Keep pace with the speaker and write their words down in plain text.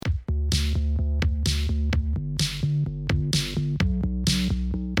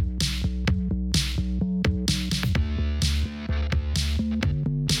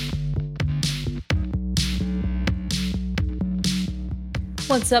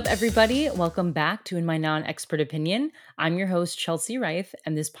What's up, everybody? Welcome back to In My Non Expert Opinion. I'm your host, Chelsea Reif,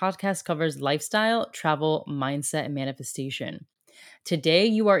 and this podcast covers lifestyle, travel, mindset, and manifestation. Today,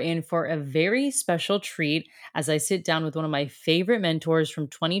 you are in for a very special treat as I sit down with one of my favorite mentors from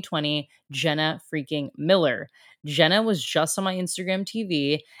 2020, Jenna freaking Miller. Jenna was just on my Instagram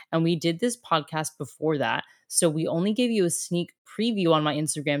TV, and we did this podcast before that. So we only gave you a sneak preview on my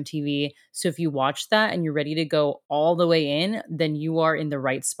Instagram TV. So if you watch that and you're ready to go all the way in, then you are in the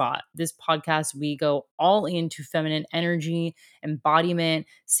right spot. This podcast, we go all into feminine energy, embodiment,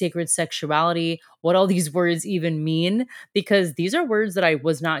 sacred sexuality, what all these words even mean, because these are words that I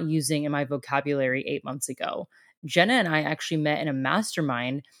was not using in my vocabulary 8 months ago. Jenna and I actually met in a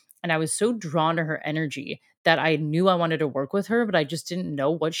mastermind, and I was so drawn to her energy that I knew I wanted to work with her, but I just didn't know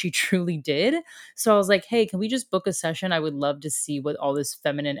what she truly did. So I was like, hey, can we just book a session? I would love to see what all this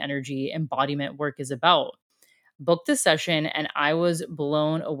feminine energy embodiment work is about. Booked the session and I was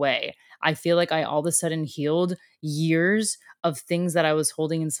blown away. I feel like I all of a sudden healed years of things that I was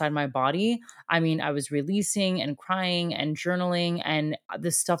holding inside my body. I mean, I was releasing and crying and journaling, and the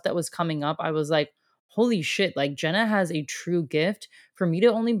stuff that was coming up, I was like, holy shit, like Jenna has a true gift. For me to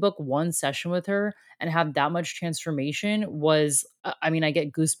only book one session with her and have that much transformation was, I mean, I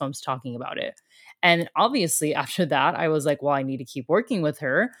get goosebumps talking about it. And obviously, after that, I was like, well, I need to keep working with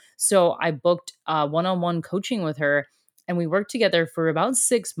her. So I booked one on one coaching with her, and we worked together for about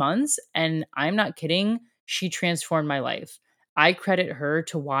 6 months. And I'm not kidding, she transformed my life. I credit her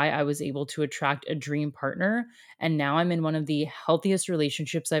to why I was able to attract a dream partner. And now I'm in one of the healthiest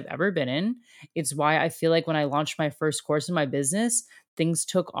relationships I've ever been in. It's why I feel like when I launched my first course in my business, things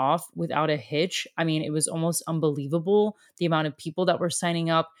took off without a hitch. I mean, it was almost unbelievable the amount of people that were signing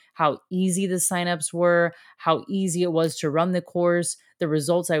up, how easy the signups were, how easy it was to run the course, the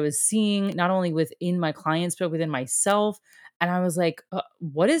results I was seeing, not only within my clients, but within myself. And I was like,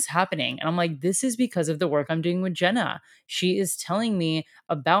 what is happening? And I'm like, this is because of the work I'm doing with Jenna. She is telling me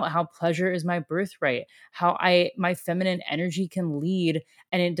about how pleasure is my birthright, how my feminine energy can lead,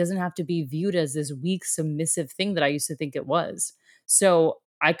 and it doesn't have to be viewed as this weak, submissive thing that I used to think it was. So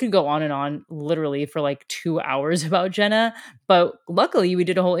I could go on and on literally for like 2 hours about Jenna, but luckily we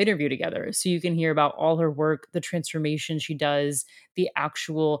did a whole interview together. So you can hear about all her work, the transformation she does, the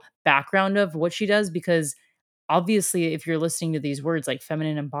actual background of what she does, because obviously if you're listening to these words like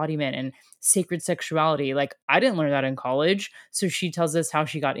feminine embodiment and sacred sexuality, like I didn't learn that in college. So she tells us how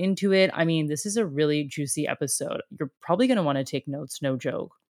she got into it. I mean, this is a really juicy episode. You're probably going to want to take notes, no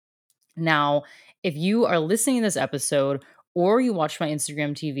joke. Now, if you are listening to this episode or you watch my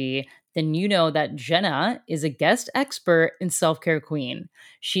Instagram TV, then you know that Jenna is a guest expert in Self Care Queen.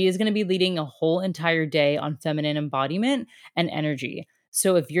 She is going to be leading a whole entire day on feminine embodiment and energy.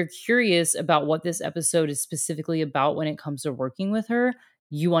 So, if you're curious about what this episode is specifically about when it comes to working with her,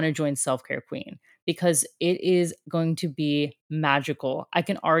 you want to join Self Care Queen because it is going to be magical. I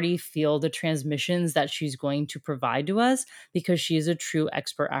can already feel the transmissions that she's going to provide to us because she is a true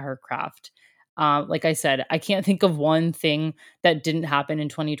expert at her craft. Like I said, I can't think of one thing that didn't happen in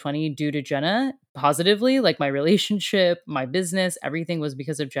 2020 due to Jenna positively. Like my relationship, my business, everything was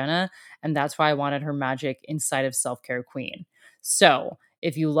because of Jenna. And that's why I wanted her magic inside of Self Care Queen. So,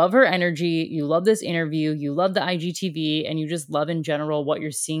 if you love her energy, you love this interview, you love the IGTV, and you just love in general what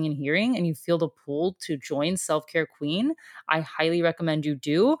you're seeing and hearing, and you feel the pull to join Self Care Queen, I highly recommend you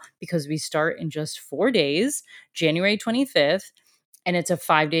do because we start in just 4 days, January 25th, and it's a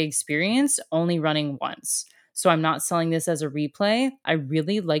 5 day experience only running once. So I'm not selling this as a replay. I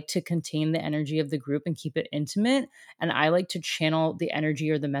really like to contain the energy of the group and keep it intimate. And I like to channel the energy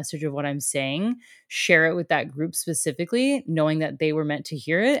or the message of what I'm saying, share it with that group specifically, knowing that they were meant to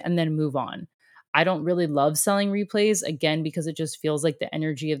hear it, and then move on. I don't really love selling replays, again, because it just feels like the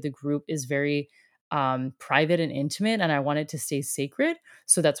energy of the group is very private and intimate, and I want it to stay sacred.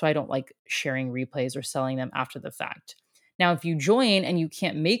 So that's why I don't like sharing replays or selling them after the fact. Now, if you join and you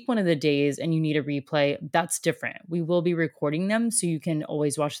can't make one of the days and you need a replay, that's different. We will be recording them so you can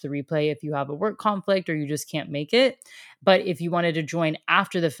always watch the replay if you have a work conflict or you just can't make it. But if you wanted to join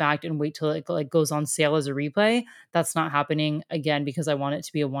after the fact and wait till it like goes on sale as a replay, that's not happening again because I want it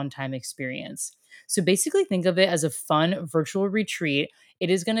to be a one-time experience. So basically think of it as a fun virtual retreat. It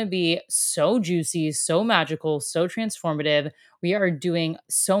is going to be so juicy, so magical, so transformative. We are doing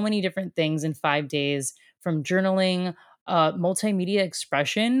so many different things in 5 days, from journaling, multimedia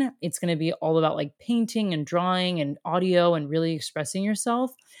expression. It's going to be all about like painting and drawing and audio and really expressing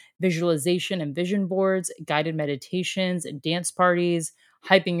yourself, visualization and vision boards, guided meditations, dance parties,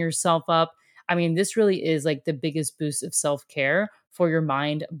 hyping yourself up. I mean, this really is like the biggest boost of self care for your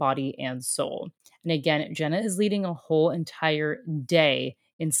mind, body, and soul. And again, Jenna is leading a whole entire day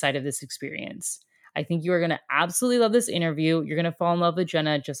inside of this experience. I think you are going to absolutely love this interview. You're going to fall in love with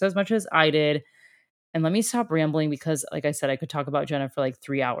Jenna just as much as I did. And let me stop rambling because, like I said, I could talk about Jenna for like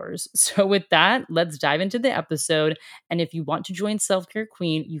 3 hours. So, with that, let's dive into the episode. And if you want to join Self Care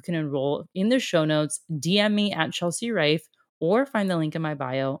Queen, you can enroll in the show notes, DM me at Chelsea Rife, or find the link in my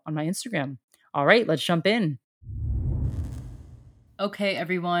bio on my Instagram. All right, let's jump in. Okay,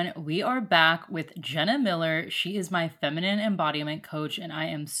 everyone, we are back with Jenna Miller. She is my feminine embodiment coach, and I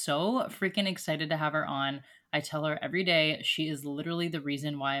am so freaking excited to have her on. I tell her every day she is literally the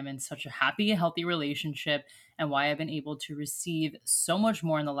reason why I'm in such a happy, healthy relationship and why I've been able to receive so much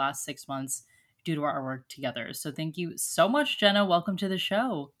more in the last 6 months due to our work together. So, thank you so much, Jenna. Welcome to the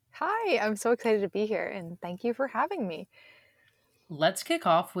show. Hi, I'm so excited to be here and thank you for having me. Let's kick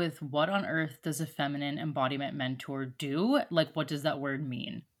off with what on earth does a feminine embodiment mentor do? Like, what does that word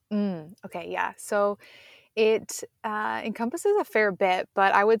mean? Okay, yeah. So it encompasses a fair bit,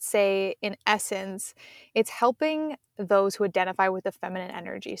 but I would say in essence, it's helping those who identify with the feminine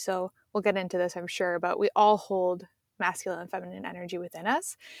energy. So we'll get into this, I'm sure, but we all hold masculine and feminine energy within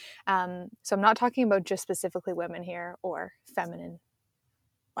us. So I'm not talking about just specifically women here or feminine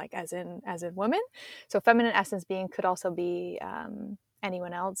like as in women. So feminine essence being could also be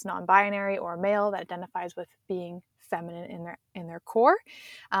anyone else, non-binary or male that identifies with being feminine in their core,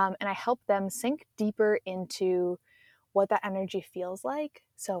 and I help them sink deeper into what that energy feels like.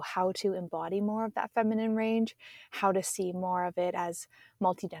 So, how to embody more of that feminine range, how to see more of it as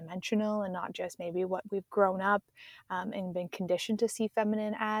multidimensional and not just maybe what we've grown up and been conditioned to see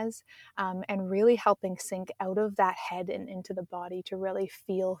feminine as, and really helping sink out of that head and into the body to really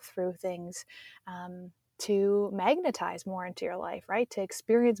feel through things. To magnetize more into your life, right? To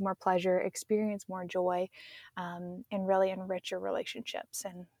experience more pleasure, experience more joy, and really enrich your relationships.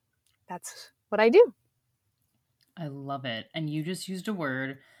 And that's what I do. I love it. And you just used a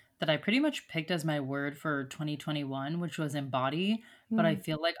word that I pretty much picked as my word for 2021, which was embody, but I Mm.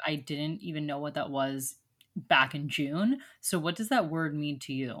 feel like I didn't even know what that was back in June. So what does that word mean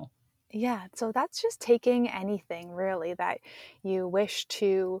to you? Yeah, so that's just taking anything really that you wish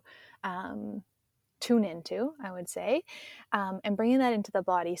to um, tune into, I would say, and bringing that into the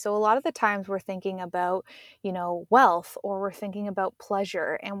body. So a lot of the times we're thinking about, wealth or we're thinking about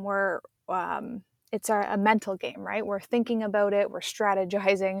pleasure, and it's a mental game, right? We're thinking about it, we're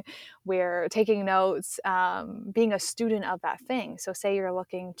strategizing, we're taking notes, being a student of that thing. So say you're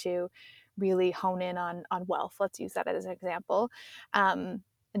looking to really hone in on wealth. Let's use that as an example.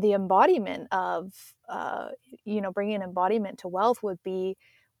 The embodiment of bringing embodiment to wealth would be,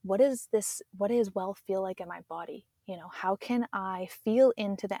 what does wealth feel like in my body? How can I feel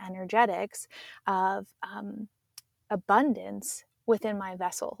into the energetics of abundance within my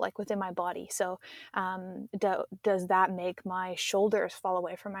vessel, like within my body? So does that make my shoulders fall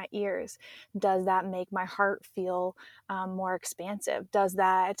away from my ears? Does that make my heart feel more expansive? Does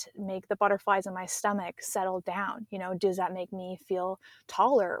that make the butterflies in my stomach settle down? Does that make me feel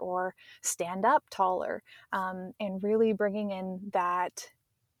taller or stand up taller? And really bringing in that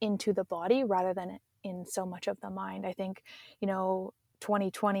into the body rather than in so much of the mind. I think,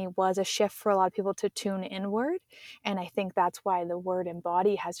 2020 was a shift for a lot of people to tune inward. And I think that's why the word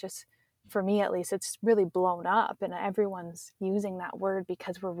embody has just, for me at least, it's really blown up. And everyone's using that word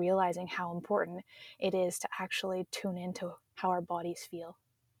because we're realizing how important it is to actually tune into how our bodies feel.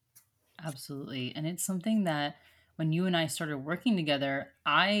 Absolutely. And it's something that when you and I started working together,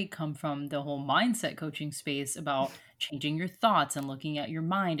 I come from the whole mindset coaching space about changing your thoughts and looking at your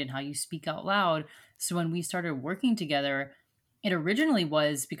mind and how you speak out loud. So when we started working together, it originally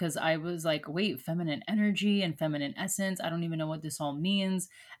was because I was like, wait, feminine energy and feminine essence. I don't even know what this all means.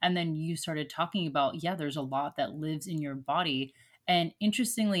 And then you started talking about, yeah, there's a lot that lives in your body. And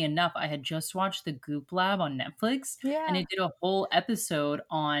interestingly enough, I had just watched the Goop Lab on Netflix, and Yeah. it did a whole episode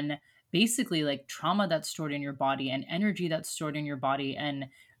on basically like trauma that's stored in your body and energy that's stored in your body. And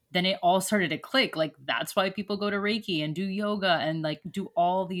then it all started to click. Like, that's why people go to Reiki and do yoga and like do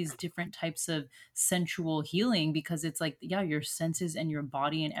all these different types of sensual healing, because it's like, yeah, your senses and your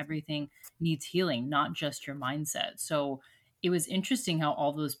body and everything needs healing, not just your mindset. So it was interesting how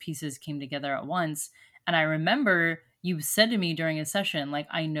all those pieces came together at once. And I remember you said to me during a session, like,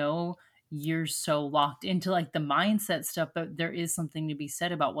 I know you're so locked into like the mindset stuff, but there is something to be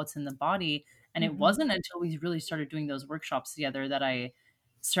said about what's in the body. And it Hmm. wasn't until we really started doing those workshops together that I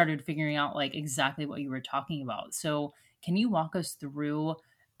started figuring out like exactly what you were talking about. So, can you walk us through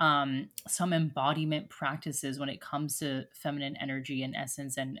some embodiment practices when it comes to feminine energy and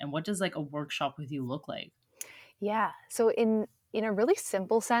essence, and what does like a workshop with you look like? Yeah. So in in a really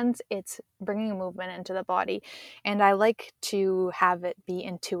simple sense, it's bringing a movement into the body. And I like to have it be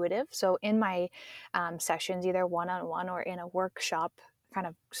intuitive. So in my sessions, either one-on-one or in a workshop, kind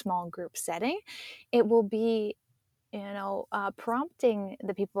of small group setting, it will be, prompting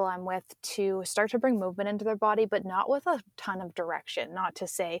the people I'm with to start to bring movement into their body, but not with a ton of direction, not to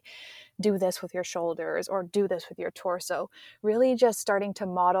say, do this with your shoulders or do this with your torso. Really just starting to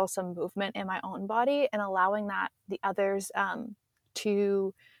model some movement in my own body and allowing that the others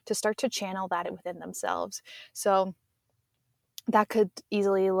to start to channel that within themselves. So that could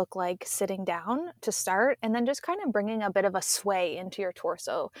easily look like sitting down to start and then just kind of bringing a bit of a sway into your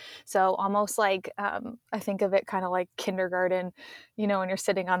torso. So almost like I think of it kind of like kindergarten, when you're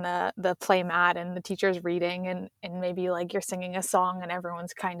sitting on the play mat and the teacher's reading, and maybe like you're singing a song and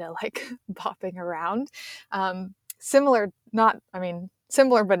everyone's kind of like bopping around. Similar, not, I mean,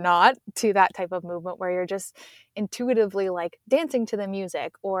 similar but not to that type of movement where you're just intuitively like dancing to the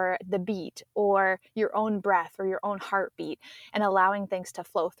music or the beat or your own breath or your own heartbeat, and allowing things to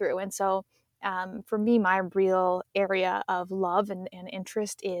flow through. And so for me, my real area of love and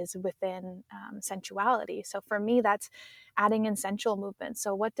interest is within sensuality. So for me, that's adding in sensual movement.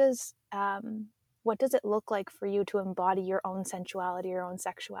 So what does it look like for you to embody your own sensuality, your own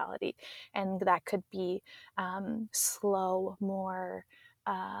sexuality? And that could be slow,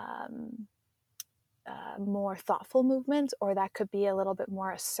 um, more thoughtful movements, or that could be a little bit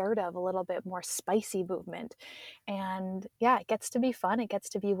more assertive, a little bit more spicy movement. And yeah, it gets to be fun. It gets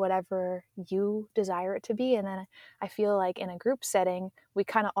to be whatever you desire it to be. And then I feel like in a group setting, we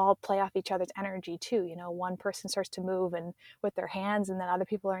kind of all play off each other's energy too. One person starts to move and with their hands, and then other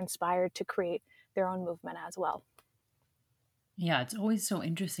people are inspired to create their own movement as well. Yeah, it's always so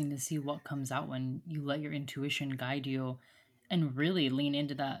interesting to see what comes out when you let your intuition guide you and really lean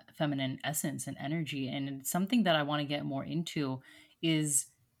into that feminine essence and energy. And it's something that I want to get more into is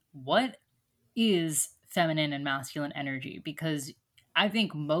what is feminine and masculine energy? Because I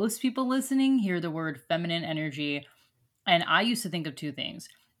think most people listening hear the word feminine energy, and I used to think of two things.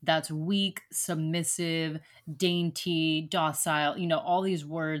 That's weak, submissive, dainty, docile, all these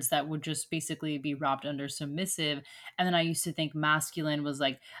words that would just basically be wrapped under submissive. And then I used to think masculine was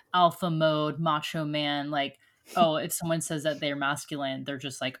like alpha mode, macho man, like, oh, if someone says that they're masculine, they're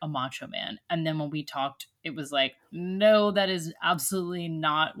just like a macho man. And then when we talked, it was like, no, that is absolutely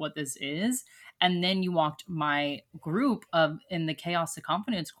not what this is. And then you walked my group of in the Chaos to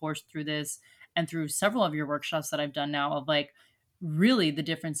Confidence course through this and through several of your workshops that I've done now of like really the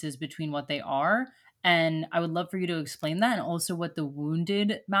differences between what they are. And I would love for you to explain that and also what the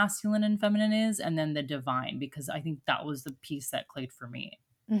wounded masculine and feminine is, and then the divine, because I think that was the piece that clicked for me.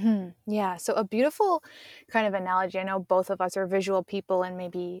 Yeah, so a beautiful kind of analogy. I know both of us are visual people, and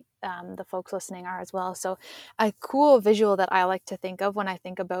maybe the folks listening are as well. So, a cool visual that I like to think of when I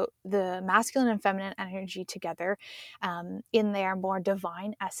think about the masculine and feminine energy together in their more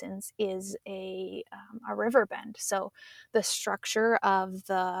divine essence is a river bend. So, the structure of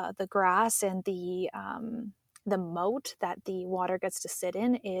the grass and the moat that the water gets to sit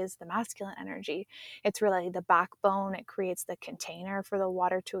in is the masculine energy. It's really the backbone. It creates the container for the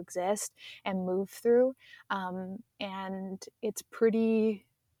water to exist and move through. And it's pretty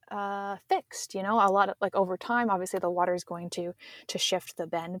fixed, a lot of like over time, obviously the water is going to shift the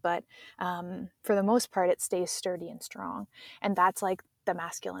bend, but for the most part, it stays sturdy and strong. And that's like the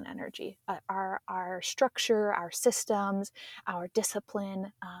masculine energy, our structure, our systems, our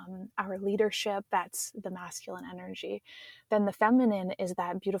discipline, our leadership. That's the masculine energy. Then the feminine is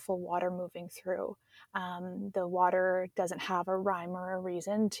that beautiful water moving through. The water doesn't have a rhyme or a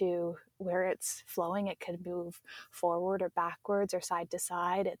reason to where it's flowing. It could move forward or backwards or side to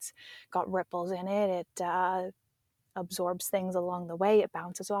side. It's got ripples in it. It absorbs things along the way. It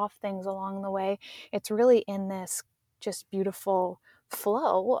bounces off things along the way. It's really in this just beautiful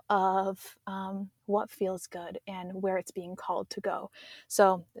flow of what feels good and where it's being called to go.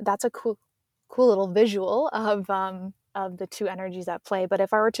 So that's a cool little visual of the two energies at play. But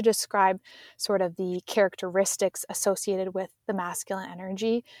if I were to describe sort of the characteristics associated with the masculine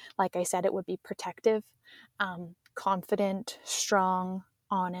energy, like I said, it would be protective, confident, strong,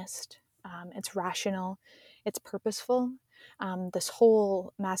 honest. It's rational, it's purposeful. This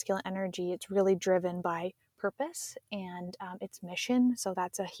whole masculine energy, it's really driven by purpose and its mission. So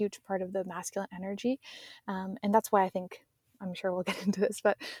that's a huge part of the masculine energy. And that's why I think, I'm sure we'll get into this,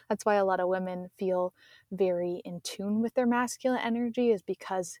 but that's why a lot of women feel very in tune with their masculine energy, is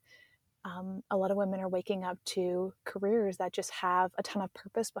because a lot of women are waking up to careers that just have a ton of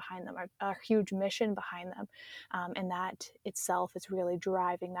purpose behind them, a huge mission behind them, and that itself is really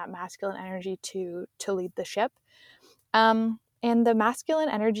driving that masculine energy to lead the ship. And the masculine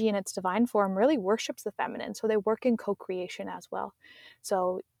energy in its divine form really worships the feminine. So they work in co-creation as well.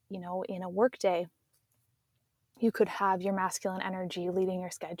 So, in a workday, you could have your masculine energy leading your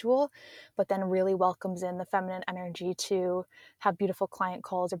schedule, but then really welcomes in the feminine energy to have beautiful client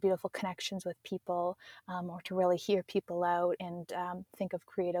calls or beautiful connections with people, or to really hear people out and think of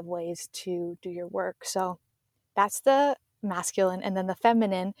creative ways to do your work. So that's the masculine. And then the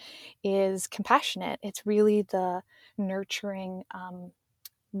feminine is compassionate. It's really the nurturing,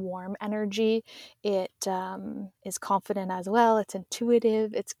 warm energy. It is confident as well. It's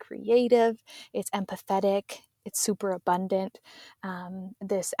intuitive, it's creative, it's empathetic, it's super abundant.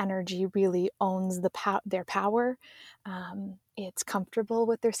 This energy really owns their power. It's comfortable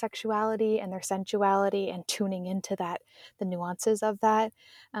with their sexuality and their sensuality and tuning into that, the nuances of that.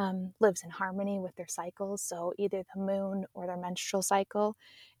 Lives in harmony with their cycles, so either the moon or their menstrual cycle,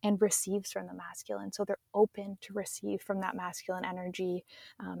 and receives from the masculine. So they're open to receive from that masculine energy,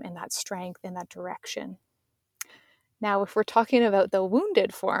 and that strength and that direction. Now, if we're talking about the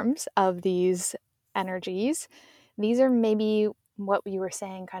wounded forms of these energies, these are maybe what you were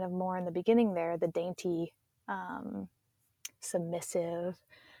saying kind of more in the beginning there, the dainty, submissive.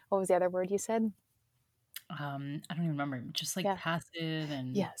 What was the other word you said? I don't even remember. Just like Yeah. passive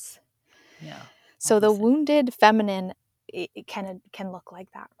and Yes. yeah, all So the those things. wounded feminine, it can look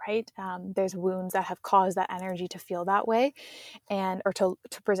like that, right? There's wounds that have caused that energy to feel that way, and or to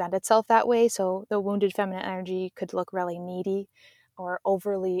present itself that way. So the wounded feminine energy could look really needy or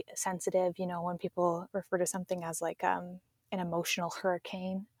overly sensitive. When people refer to something as like an emotional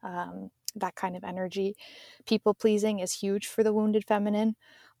hurricane, that kind of energy. People pleasing is huge for the wounded feminine.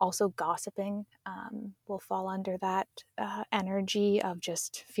 Also, gossiping will fall under that energy of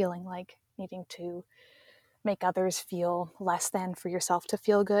just feeling like needing to make others feel less than for yourself to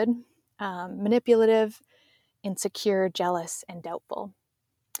feel good. Manipulative, insecure, jealous, and doubtful.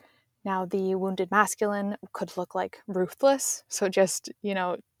 Now, the wounded masculine could look like ruthless. So, just,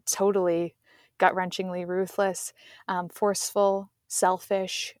 totally gut wrenchingly ruthless, forceful,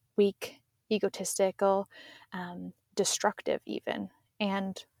 selfish, weak, egotistical, destructive, even,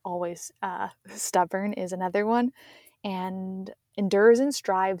 and always stubborn is another one, and endures and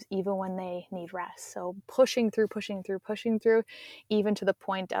strives even when they need rest. So pushing through, pushing through, pushing through, even to the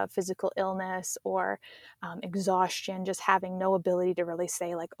point of physical illness or exhaustion, just having no ability to really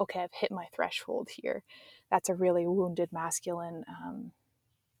say, like, okay, I've hit my threshold here. That's a really wounded masculine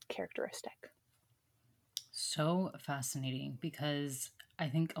characteristic. So fascinating because I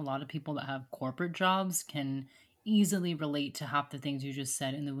think a lot of people that have corporate jobs can easily relate to half the things you just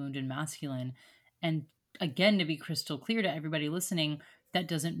said in the wounded masculine. And again, to be crystal clear to everybody listening, that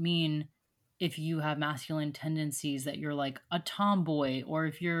doesn't mean if you have masculine tendencies that you're like a tomboy, or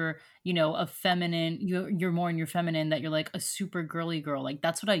if you're, a feminine, you're more in your feminine, that you're like a super girly girl. Like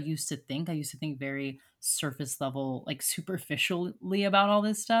that's what I used to think. I used to think very surface level, like superficially about all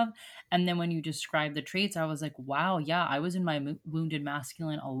this stuff. And then when you described the traits, I was like, wow, yeah, I was in my wounded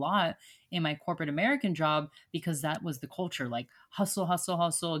masculine a lot in my corporate American job because that was the culture, like hustle, hustle,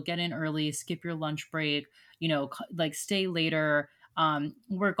 hustle, get in early, skip your lunch break, like stay later,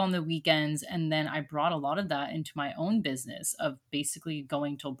 work on the weekends. And then I brought a lot of that into my own business of basically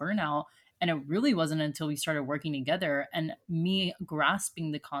going till burnout. And it really wasn't until we started working together and me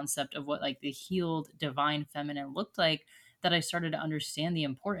grasping the concept of what like the healed divine feminine looked like that I started to understand the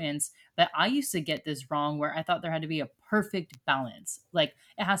importance. But I used to get this wrong where I thought there had to be a perfect balance. Like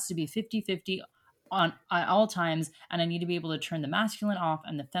it has to be 50-50 on at all times, and I need to be able to turn the masculine off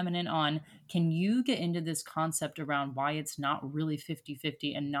and the feminine on. Can you get into this concept around why it's not really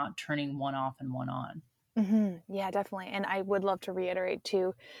 50-50 and not turning one off and one on? Yeah, definitely. And I would love to reiterate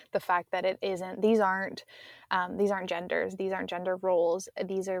too the fact that it isn't. These aren't genders. These aren't gender roles.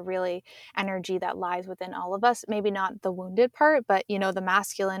 These are really energy that lies within all of us. Maybe not the wounded part, but the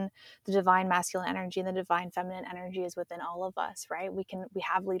masculine, the divine masculine energy, and the divine feminine energy is within all of us. Right? We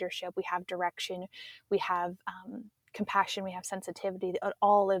have leadership. We have direction. We have. Compassion, we have sensitivity. It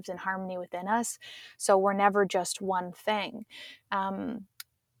all lives in harmony within us. So we're never just one thing. Um,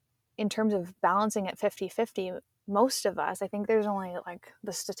 in terms of balancing at 50-50, most of us, I think there's only like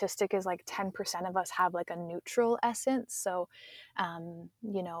the statistic is like 10% of us have like a neutral essence. So,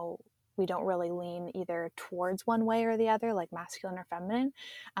 we don't really lean either towards one way or the other, like masculine or feminine.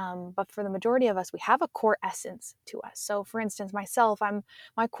 But for the majority of us, we have a core essence to us. So, for instance, myself,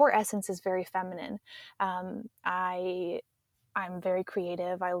 my core essence is very feminine. I'm very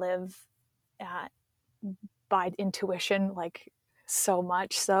creative. I live uh, by intuition, like so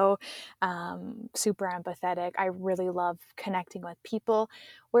much. So super empathetic. I really love connecting with people,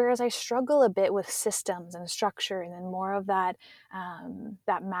 whereas I struggle a bit with systems and structure, and then more of that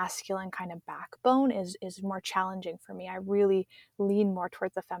that masculine kind of backbone is more challenging for me. I really lean more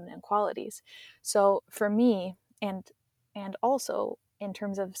towards the feminine qualities. So for me, and also in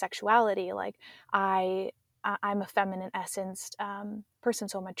terms of sexuality, like I I'm a feminine essenced person,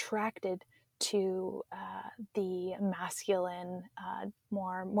 so I'm attracted to the masculine,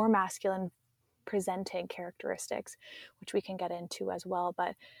 more masculine presenting characteristics, which we can get into as well.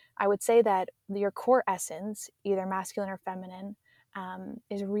 But I would say that your core essence, either masculine or feminine,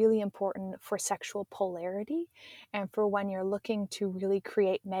 is really important for sexual polarity and for when you're looking to really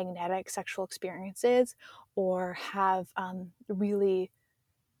create magnetic sexual experiences or have really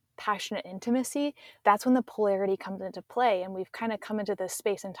passionate intimacy. That's when the polarity comes into play. And we've kind of come into this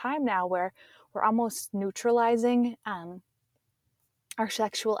space and time now where we're almost neutralizing our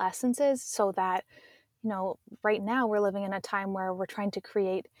sexual essences so that, right now we're living in a time where we're trying to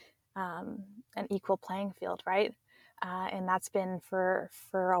create an equal playing field, right? And that's been for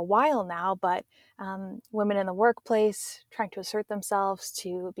a while now. But women in the workplace trying to assert themselves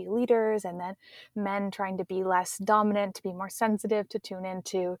to be leaders, and then men trying to be less dominant, to be more sensitive, to tune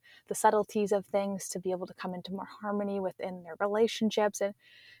into the subtleties of things, to be able to come into more harmony within their relationships. And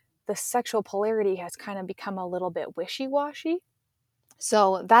the sexual polarity has kind of become a little bit wishy-washy.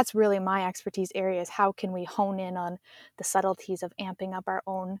 So that's really my expertise area, is how can we hone in on the subtleties of amping up our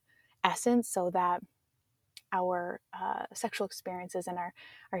own essence so that our sexual experiences and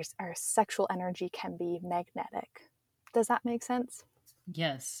our sexual energy can be magnetic. Does that make sense?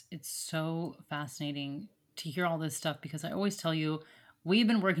 Yes, it's so fascinating to hear all this stuff because I always tell you, we've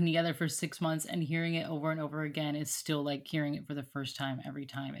been working together for 6 months and hearing it over and over again is still like hearing it for the first time every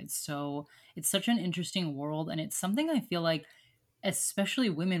time. It's such an interesting world. And it's something I feel like, especially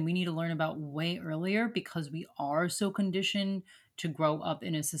women, we need to learn about way earlier because we are so conditioned to grow up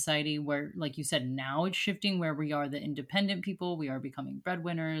in a society where, like you said, now it's shifting where we are the independent people, we are becoming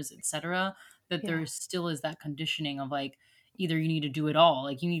breadwinners, etc. That Yeah. there still is that conditioning of like, either you need to do it all,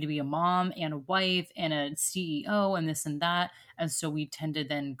 like you need to be a mom and a wife and a CEO and this and that. And so we tend to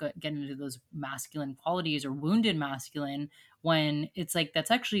then get into those masculine qualities or wounded masculine, when it's like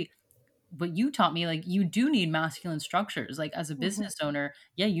that's actually what you taught me. Like, you do need masculine structures. Like, as a Hmm. business owner,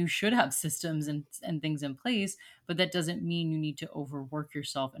 yeah, you should have systems and things in place, but that doesn't mean you need to overwork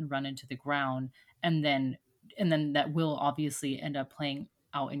yourself and run into the ground. And then and then that will obviously end up playing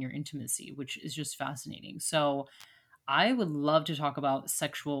out in your intimacy, which is just fascinating. So I would love to talk about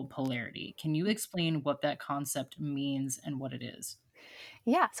sexual polarity. Can you explain what that concept means and what it is?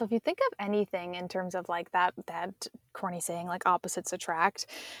 Yeah. So if you think of anything in terms of like that corny saying, like opposites attract,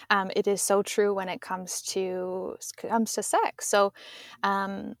 it is so true when it comes to sex. So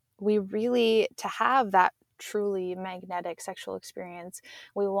we really, to have that truly magnetic sexual experience,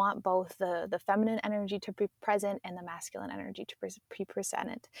 we want both the feminine energy to be present and the masculine energy to be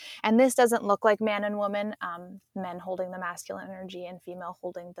presented. And this doesn't look like man and woman, men holding the masculine energy and female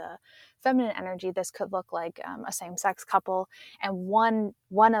holding the feminine energy. This could look like a same-sex couple, and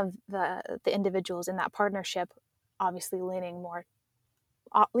one of the individuals in that partnership obviously leaning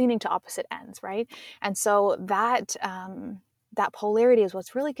to opposite ends, right? And so that polarity is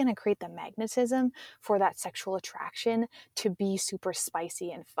what's really going to create the magnetism for that sexual attraction to be super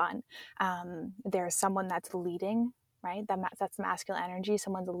spicy and fun. There's someone that's leading, right? That's masculine energy.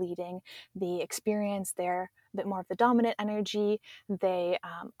 Someone's leading the experience. They're a bit more of the dominant energy. They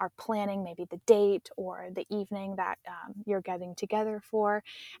are planning maybe the date or the evening that you're getting together for.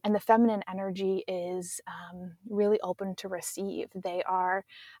 And the feminine energy is really open to receive. They are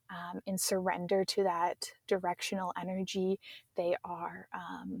in surrender to that directional energy. They are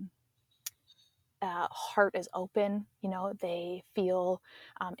heart is open. They feel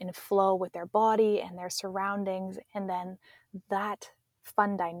in flow with their body and their surroundings, and then that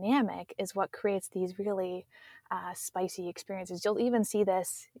fun dynamic is what creates these really spicy experiences. You'll even see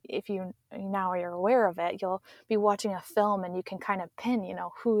this if you now you're aware of it. You'll be watching a film and you can kind of pin,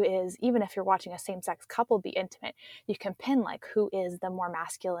 who is, even if you're watching a same-sex couple be intimate, you can pin like who is the more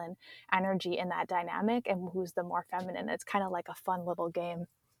masculine energy in that dynamic and who's the more feminine. It's kind of like a fun little game.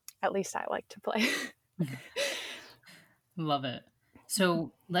 At least I like to play. Love it.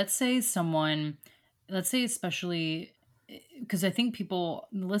 So let's say especially because I think people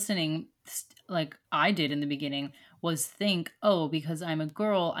listening, like I did in the beginning, was think, oh, because I'm a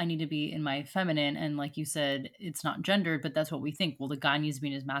girl, I need to be in my feminine. And like you said, it's not gendered, but that's what we think. Well, the guy needs to be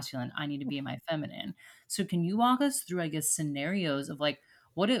in his masculine. I need to be in my feminine. So can you walk us through, I guess, scenarios of like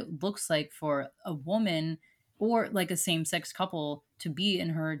what it looks like for a woman or like a same-sex couple to be in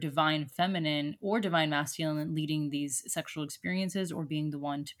her divine feminine or divine masculine leading these sexual experiences, or being the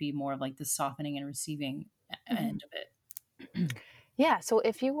one to be more of like the softening and receiving Mhm. end of it. Yeah. So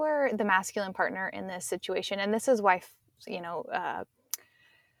if you were the masculine partner in this situation, and this is why,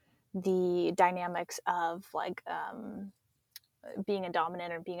 the dynamics of like being a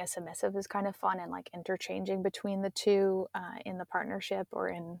dominant or being a submissive is kind of fun, and like interchanging between the two in the partnership or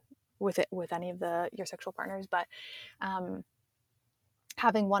in with any of the your sexual partners. But um,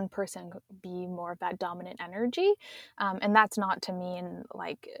 having one person be more of that dominant energy, and that's not to mean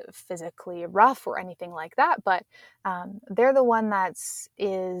like physically rough or anything like that, but they're the one that's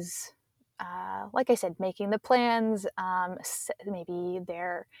is like I said, making the plans. Maybe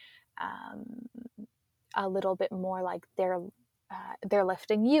they're um, a little bit more like they're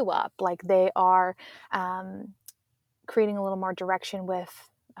lifting you up, like they are um, creating a little more direction with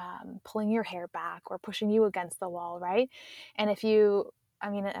pulling your hair back or pushing you against the wall, right? And if you, I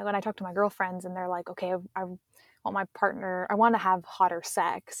mean, when I talk to my girlfriends and they're like, okay, I want my partner, I want to have hotter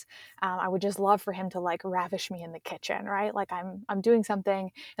sex. I would just love for him to like ravish me in the kitchen, right? Like I'm doing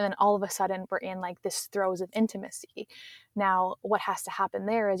something, and then all of a sudden we're in like this throes of intimacy. Now, what has to happen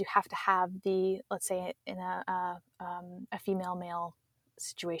there is you have to have the, let's say, in a female male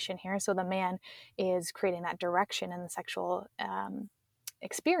situation here. So the man is creating that direction in the sexual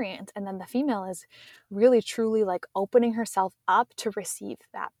experience, and then the female is really truly like opening herself up to receive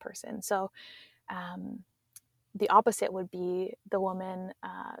that person. So um, the opposite would be the woman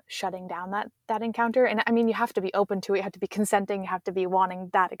shutting down that encounter. And I mean, you have to be open to it, you have to be consenting, you have to be wanting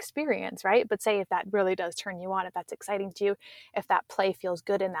that experience, right? But say if that really does turn you on, if that's exciting to you, if that play feels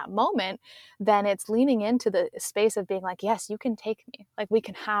good in that moment, then it's leaning into the space of being like, yes, you can take me, like we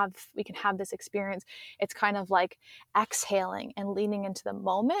can have this experience. It's kind of like exhaling and leaning into the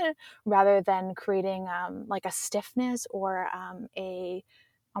moment rather than creating like a stiffness or a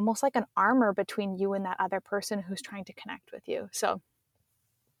almost like an armor between you and that other person who's trying to connect with you. So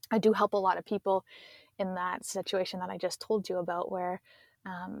I do help a lot of people in that situation that I just told you about, where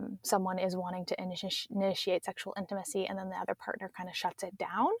someone is wanting to initiate sexual intimacy and then the other partner kind of shuts it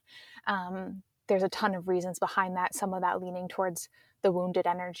down. There's a ton of reasons behind that, some of that leaning towards the wounded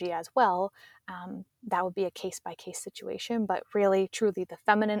energy as well. That would be a case by case situation, but really, truly, the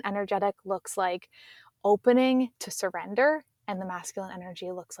feminine energetic looks like opening to surrender, and the masculine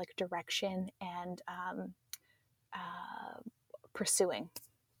energy looks like direction and uh, pursuing.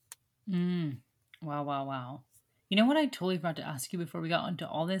 Mm. Wow, wow, wow. You know what I totally forgot to ask you before we got into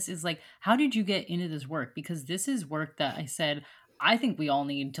all this is like, how did you get into this work? Because this is work that I said I think we all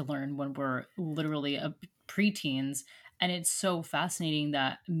need to learn when we're literally preteens. And it's so fascinating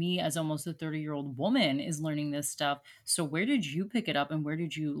that me, as almost a 30-year-old woman, is learning this stuff. So where did you pick it up, and where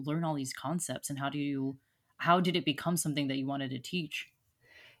did you learn all these concepts, and how did it become something that you wanted to teach?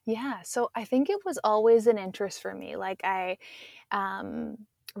 Yeah, so I think it was always an interest for me. Like um,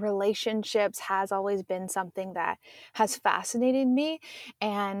 relationships has always been something that has fascinated me,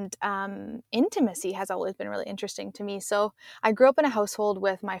 and intimacy has always been really interesting to me. So I grew up in a household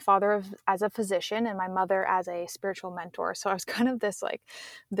with my father as a physician and my mother as a spiritual mentor. So I was kind of this like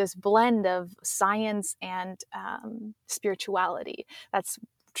this blend of science and spirituality. That's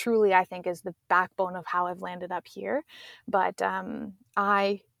truly, I think, is the backbone of how I've landed up here. But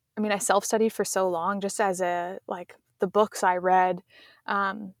I mean, I self studied for so long, just as a like the books I read,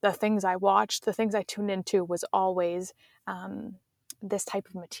 the things I watched, the things I tuned into was always um, this type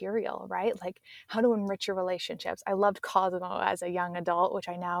of material, right? Like how to enrich your relationships. I loved Cosmo as a young adult, which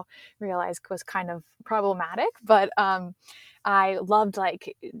I now realize was kind of problematic, but I loved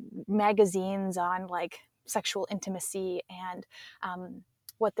like magazines on like sexual intimacy and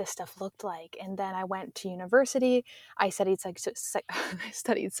what this stuff looked like. And then I went to university. I studied I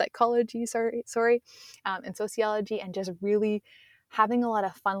studied psychology, and sociology, and just really having a lot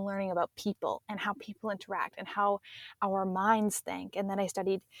of fun learning about people and how people interact and how our minds think. And then I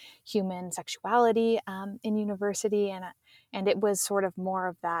studied human sexuality in university, and it was sort of more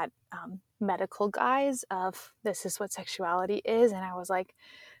of that medical guise of this is what sexuality is. And I was like,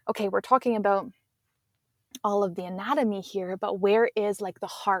 okay, we're talking about all of the anatomy here, but where is like the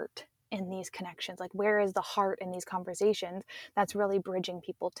heart in these connections? Like, where is the heart in these conversations that's really bridging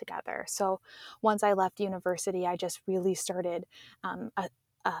people together? So, once I left university, I just really started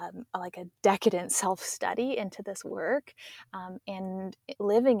like a decadent self study into this work and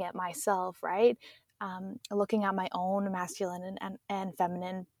living it myself, right? Looking at my own masculine and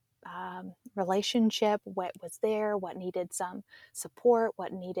feminine relationship, what was there, what needed some support,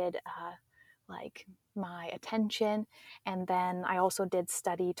 what needed like my attention. And then I also did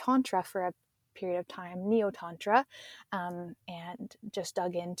study Tantra for period of time Neo Tantra, and just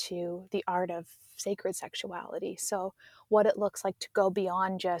dug into the art of sacred sexuality. So, what it looks like to go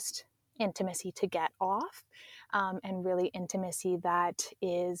beyond just intimacy to get off, and really intimacy that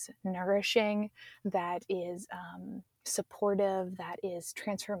is nourishing, that is supportive, that is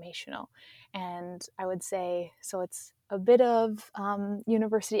transformational. And I would say, so it's a bit of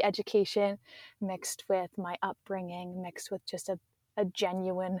university education mixed with my upbringing, mixed with just a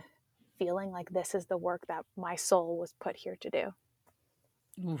genuine feeling like this is the work that my soul was put here to do.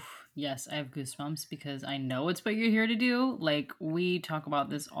 Oof, yes, I have goosebumps because I know it's what you're here to do. Like, we talk about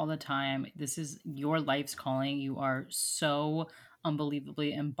this all the time. This is your life's calling. You are so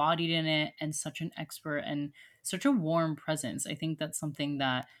unbelievably embodied in it and such an expert and such a warm presence. I think that's something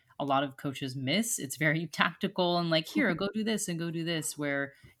that a lot of coaches miss. It's very tactical and like, here, go do this and go do this,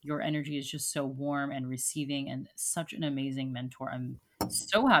 where your energy is just so warm and receiving and such an amazing mentor. I'm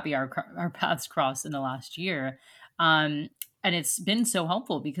so happy our paths crossed in the last year. Um, and it's been so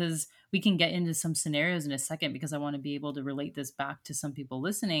helpful because we can get into some scenarios in a second because I want to be able to relate this back to some people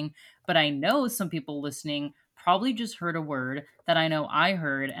listening. But I know some people listening probably just heard a word that I know I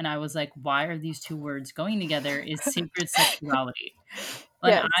heard. And I was like, why are these two words going together? Is sacred sexuality.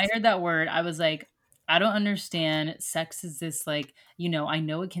 When Yes. I heard that word, I was like, I don't understand. Sex is this like, I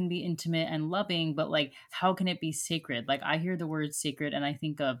know it can be intimate and loving, but like, how can it be sacred? Like, I hear the word sacred and I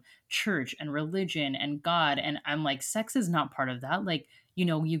think of church and religion and God. And I'm like, sex is not part of that. Like,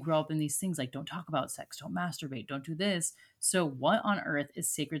 you grow up in these things like, don't talk about sex, don't masturbate, don't do this. So, what on earth is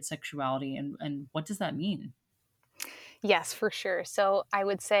sacred sexuality and what does that mean? Yes, for sure. So I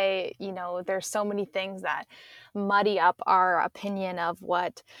would say, there's so many things that muddy up our opinion of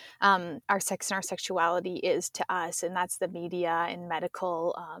what our sex and our sexuality is to us, and that's the media and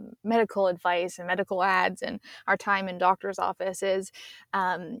medical advice and medical ads and our time in doctors' offices,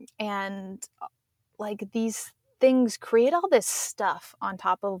 and like these things create all this stuff on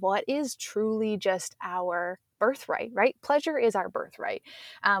top of what is truly just our birthright, right? Pleasure is our birthright.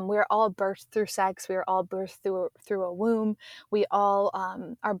 We're all birthed through sex. We are all birthed through a womb. We all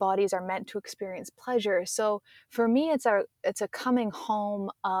our bodies are meant to experience pleasure. So for me, it's a coming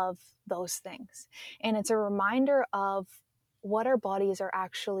home of those things, and it's a reminder of what our bodies are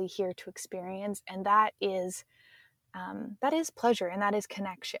actually here to experience, and that is pleasure, and that is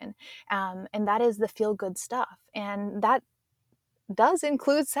connection, and that is the feel good stuff, and that does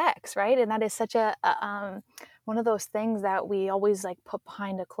include sex, right? And that is such a one of those things that we always like put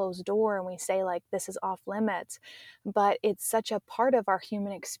behind a closed door and we say like this is off limits, but it's such a part of our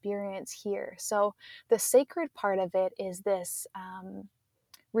human experience here. So the sacred part of it is this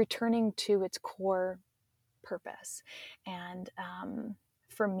returning to its core purpose. And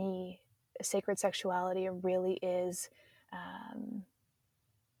for me, sacred sexuality really is um,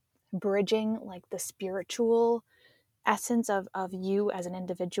 bridging like the spiritual essence of you as an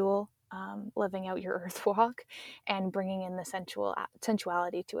individual, living out your earth walk and bringing in the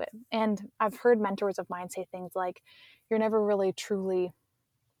sensuality to it. And I've heard mentors of mine say things like, you're never really truly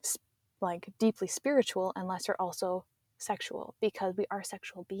like deeply spiritual unless you're also sexual, because we are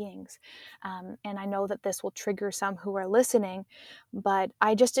sexual beings. And I know that this will trigger some who are listening, but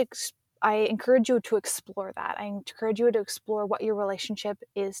I encourage you to explore that. I encourage you to explore what your relationship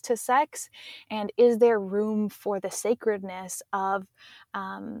is to sex, and is there room for the sacredness of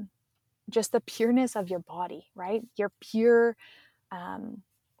just the pureness of your body, right? Your pure, um,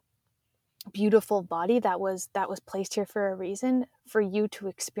 beautiful body that was placed here for a reason, for you to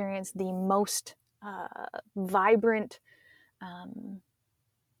experience the most vibrant, um,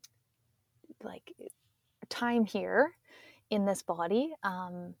 like time here in this body.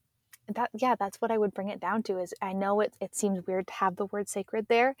 That's what I would bring it down to. Is I know it seems weird to have the word sacred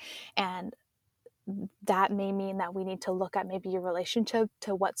there, and that may mean that we need to look at maybe your relationship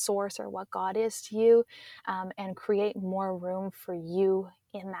to what source or what God is to you, and create more room for you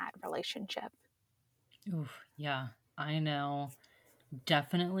in that relationship. Oof, yeah, I know.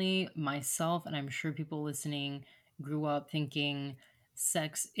 Definitely myself, and I'm sure people listening grew up thinking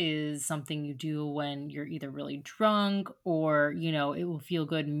sex is something you do when you're either really drunk or, it will feel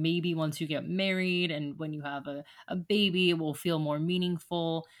good maybe once you get married. And when you have a baby, it will feel more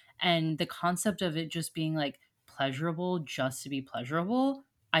meaningful. And the concept of it just being like pleasurable just to be pleasurable,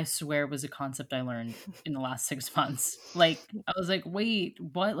 I swear was a concept I learned in the last 6 months. Like, I was like, wait,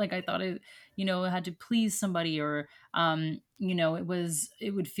 what? Like, I thought it had to please somebody or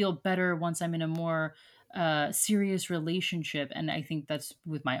it would feel better once I'm in a more serious relationship. And I think that's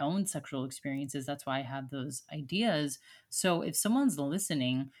with my own sexual experiences, that's why I have those ideas. So if someone's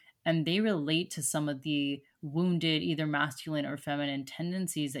listening and they relate to some of the wounded, either masculine or feminine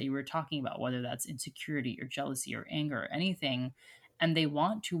tendencies that you were talking about, whether that's insecurity or jealousy or anger or anything. And they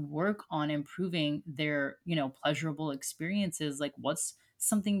want to work on improving their, pleasurable experiences. Like, what's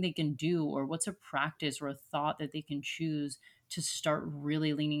something they can do, or what's a practice or a thought that they can choose to start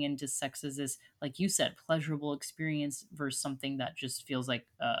really leaning into sex as this, like you said, pleasurable experience versus something that just feels like,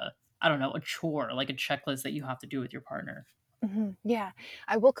 I don't know, a chore, like a checklist that you have to do with your partner. Yeah,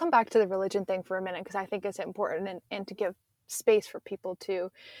 I will come back to the religion thing for a minute because I think it's important, and to give space for people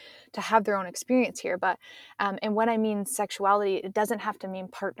to have their own experience here. But and when I mean sexuality, it doesn't have to mean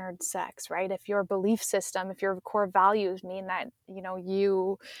partnered sex, right? If your belief system, if your core values mean that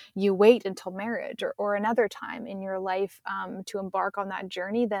you wait until marriage, or another time in your life to embark on that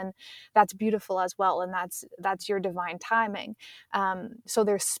journey, then that's beautiful as well, and that's your divine timing. So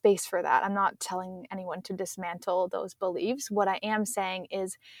there's space for that. I'm not telling anyone to dismantle those beliefs. What I am saying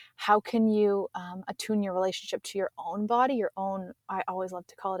is, how can you attune your relationship to your own body, your own, I always love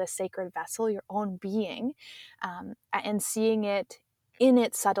to call it a sacred vessel, your own being, and seeing it in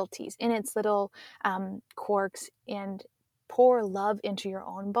its subtleties, in its little quirks, and pour love into your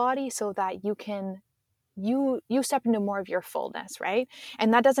own body so that you step into more of your fullness, right?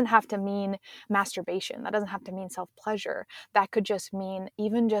 And that doesn't have to mean masturbation. That doesn't have to mean self-pleasure. That could just mean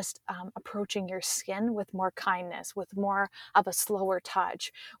even just approaching your skin with more kindness, with more of a slower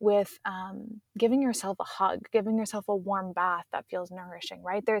touch, with giving yourself a hug, giving yourself a warm bath that feels nourishing,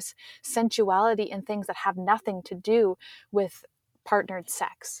 right? There's sensuality in things that have nothing to do with partnered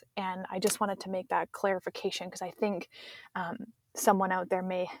sex. And I just wanted to make that clarification because I think someone out there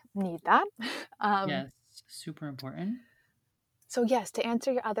may need that. um, Yes, super important. so yes, to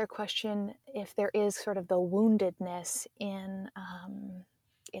answer your other question, if there is sort of the woundedness in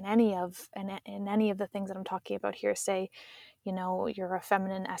any of the things that I'm talking about here, say, you're a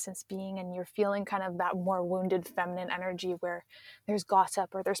feminine essence being and you're feeling kind of that more wounded feminine energy where there's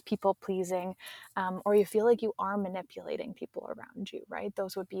gossip or there's people pleasing, or you feel like you are manipulating people around you, right?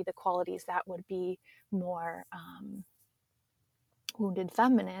 Those would be the qualities that would be more wounded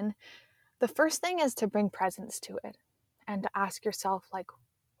feminine. The first thing is to bring presence to it and to ask yourself, like,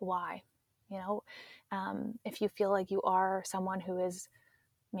 why? If you feel like you are someone who is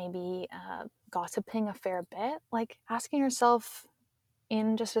maybe gossiping a fair bit, like asking yourself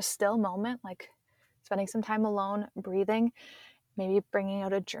in just a still moment, like spending some time alone, breathing, maybe bringing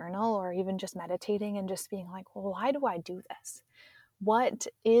out a journal or even just meditating and just being like, well, why do I do this? What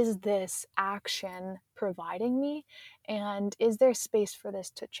is this action providing me? And is there space for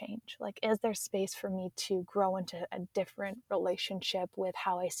this to change? Like, is there space for me to grow into a different relationship with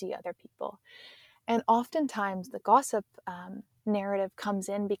how I see other people? And oftentimes the gossip narrative comes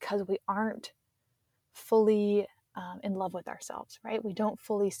in because we aren't fully in love with ourselves, right? We don't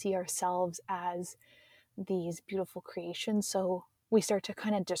fully see ourselves as these beautiful creations. So we start to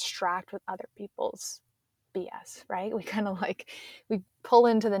kind of distract with other people's BS, right? We kind of like, we pull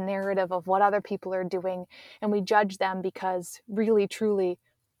into the narrative of what other people are doing and we judge them because really, truly,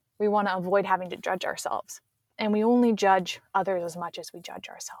 we want to avoid having to judge ourselves. And we only judge others as much as we judge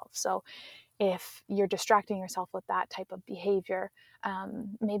ourselves. So if you're distracting yourself with that type of behavior,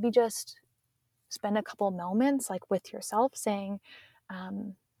 maybe just spend a couple moments like with yourself saying,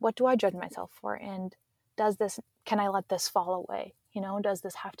 what do I judge myself for? And can I let this fall away? Does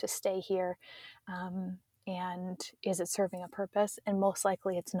this have to stay here? And is it serving a purpose? And most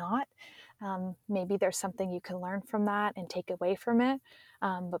likely it's not. Maybe there's something you can learn from that and take away from it.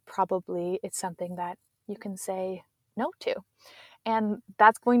 But probably it's something that you can say no to. And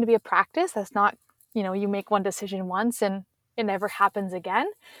that's going to be a practice. That's not, you make one decision once and it never happens again.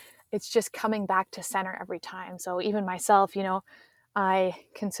 It's just coming back to center every time. So even myself, I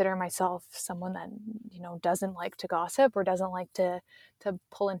consider myself someone that, doesn't like to gossip or doesn't like to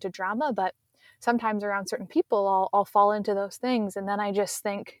pull into drama, but sometimes around certain people, I'll fall into those things. And then I just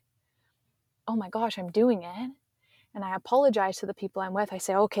think, oh my gosh, I'm doing it. And I apologize to the people I'm with. I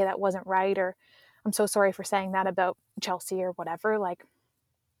say, okay, that wasn't right. Or I'm so sorry for saying that about Chelsea or whatever. Like,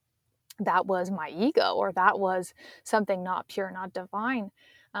 that was my ego, or that was something not pure, not divine,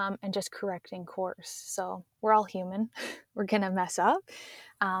 and just correcting course. So we're all human. We're going to mess up.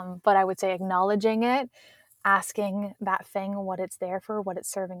 But I would say acknowledging it, asking that thing what it's there for, what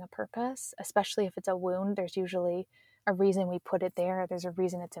it's serving a purpose, especially if it's a wound, there's usually a reason we put it there. There's a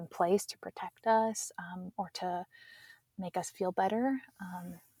reason it's in place to protect us, or to make us feel better.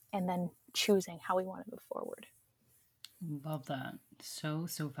 And then choosing how we want to move forward. Love that. So,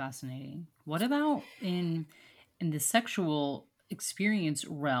 so fascinating. What about in the sexual experience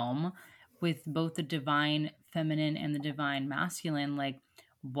realm with both the divine feminine and the divine masculine? Like,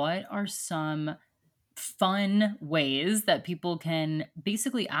 what are some fun ways that people can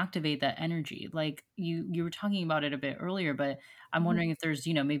basically activate that energy? Like you were talking about it a bit earlier, but I'm Mhm. wondering if there's,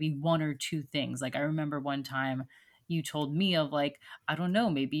 maybe one or two things. Like I remember one time you told me of like, I don't know,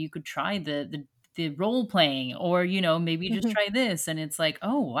 maybe you could try the role playing, or maybe just Mhm. try this, and it's like,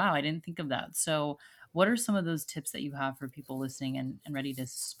 oh wow, I didn't think of that. So what are some of those tips that you have for people listening and ready to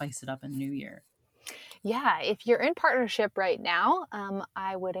spice it up in the new year? Yeah, if you're in partnership right now,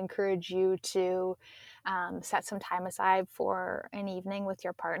 I would encourage you to set some time aside for an evening with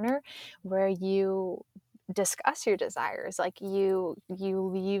your partner where you discuss your desires. Like you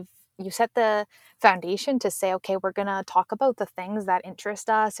set the foundation to say, okay, we're gonna talk about the things that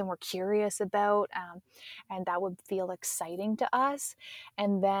interest us and we're curious about, and that would feel exciting to us,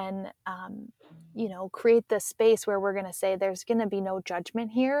 and then. Create this space where we're going to say there's going to be no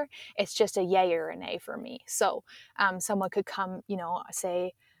judgment here, it's just a yay or a nay for me. So someone could come,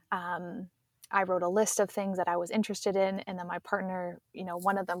 say, I wrote a list of things that I was interested in, and then my partner,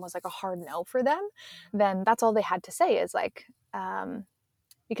 one of them was like a hard no for them. Then that's all they had to say is like,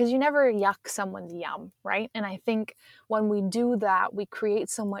 because you never yuck someone's yum, right? And I think when we do that, we create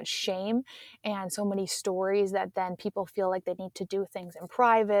so much shame and so many stories that then people feel like they need to do things in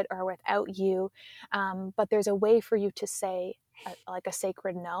private or without you. But there's a way for you to say, like a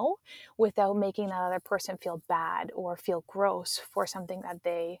sacred no without making that other person feel bad or feel gross for something that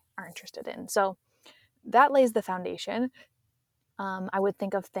they are interested in. So that lays the foundation. I would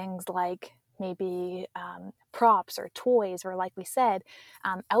think of things like maybe props or toys, or like we said,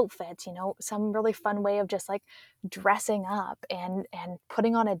 outfits. Some really fun way of just like dressing up and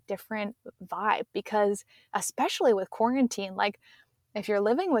putting on a different vibe. Because especially with quarantine, like if you're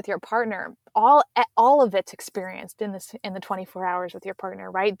living with your partner, all of it's experienced in the 24 hours with your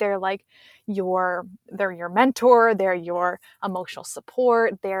partner, right? They're your mentor, they're your emotional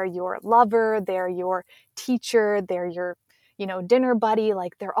support, they're your lover, they're your teacher, they're your dinner buddy.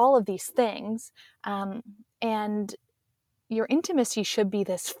 Like they're all of these things, and your intimacy should be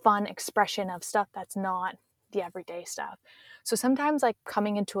this fun expression of stuff that's not the everyday stuff. So sometimes, like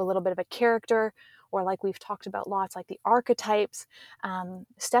coming into a little bit of a character, or like we've talked about lots, like the archetypes,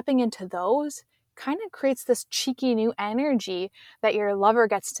 stepping into those kind of creates this cheeky new energy that your lover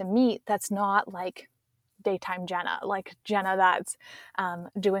gets to meet. That's not like daytime Jenna, like Jenna that's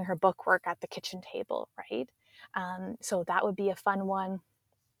doing her book work at the kitchen table, right? So that would be a fun one.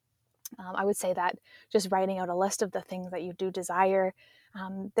 I would say that just writing out a list of the things that you do desire.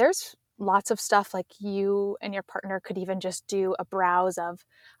 There's lots of stuff, like you and your partner could even just do a browse of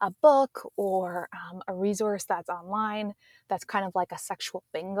a book or a resource that's online that's kind of like a sexual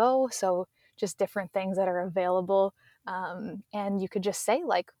bingo. So just different things that are available. And you could just say,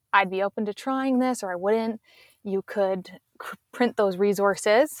 like, I'd be open to trying this or I wouldn't. You could print those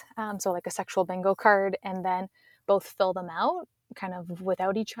resources, so like a sexual bingo card, and then both fill them out kind of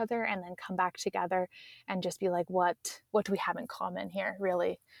without each other, and then come back together and just be like, what do we have in common here,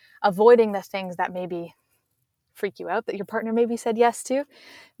 really avoiding the things that maybe freak you out that your partner maybe said yes to.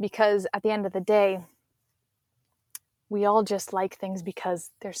 Because at the end of the day, we all just like things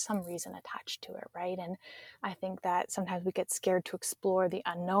because there's some reason attached to it, right? And I think that sometimes we get scared to explore the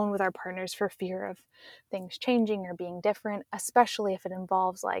unknown with our partners for fear of things changing or being different, especially if it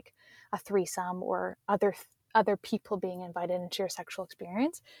involves like a threesome or other people being invited into your sexual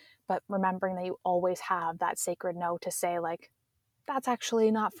experience. But remembering that you always have that sacred no to say, like, that's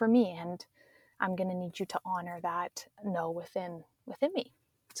actually not for me, and I'm going to need you to honor that no within me.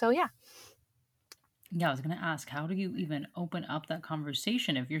 So yeah. Yeah, I was going to ask, how do you even open up that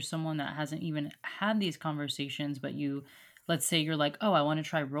conversation if you're someone that hasn't even had these conversations, but let's say you're like, oh, I want to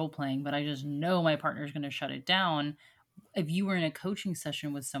try role playing, but I just know my partner's going to shut it down. If you were in a coaching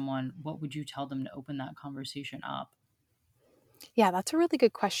session with someone, what would you tell them to open that conversation up? Yeah, that's a really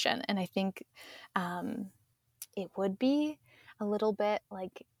good question. And I think um, it would be a little bit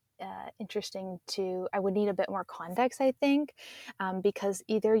like interesting to, I would need a bit more context, I think, because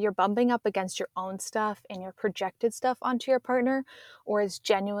either you're bumping up against your own stuff and your projected stuff onto your partner, or is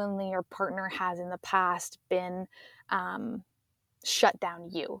genuinely your partner has in the past been shut down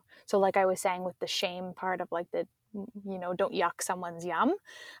you. So, like I was saying with the shame part of like don't yuck someone's yum,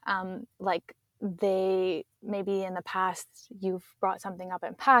 like they maybe in the past you've brought something up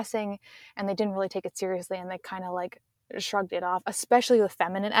in passing and they didn't really take it seriously and they kind of like shrugged it off, especially with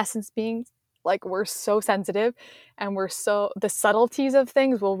feminine essence beings. Like we're so sensitive and the subtleties of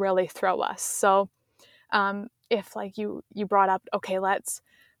things will really throw us. So if like you brought up, okay, let's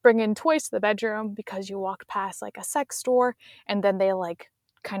bring in toys to the bedroom because you walked past like a sex store, and then they like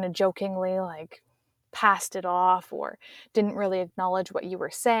kind of jokingly like passed it off or didn't really acknowledge what you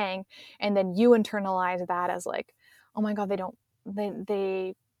were saying, and then you internalize that as like, oh my god,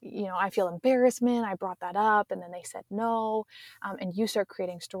 they I feel embarrassment, I brought that up and then they said no, and you start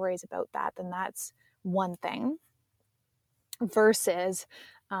creating stories about that, then that's one thing. Versus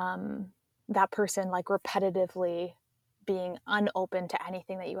that person like repetitively being unopen to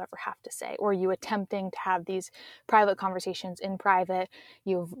anything that you ever have to say, or you attempting to have these private conversations in private.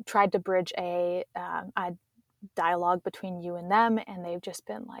 You've tried to bridge a dialogue between you and them, and they've just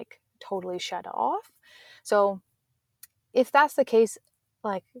been like totally shut off. So if that's the case,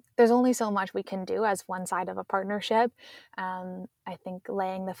 like there's only so much we can do as one side of a partnership. I think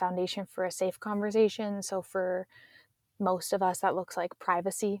laying the foundation for a safe conversation. So for most of us, that looks like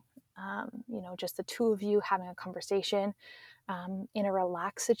privacy. Just the two of you having a conversation in a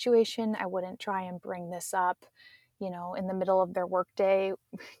relaxed situation. I wouldn't try and bring this up, in the middle of their workday,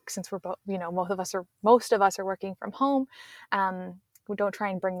 since we're both, most of us are working from home. We don't try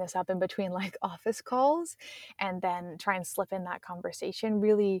and bring this up in between like office calls, and then try and slip in that conversation.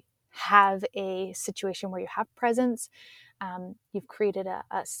 Really have a situation where you have presence. You've created a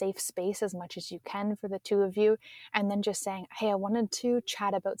safe space as much as you can for the two of you, and then just saying, hey, I wanted to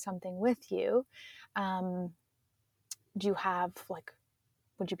chat about something with you. Do you have like,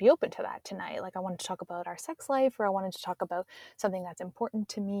 would you be open to that tonight? Like, I wanted to talk about our sex life, or I wanted to talk about something that's important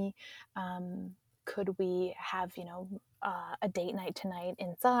to me. Could we have, a date night tonight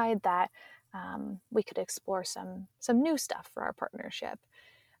inside that we could explore some new stuff for our partnership?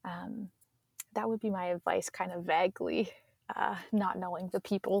 That would be my advice, kind of vaguely, not knowing the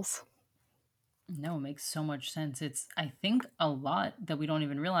peoples. No, it makes so much sense. I think a lot that we don't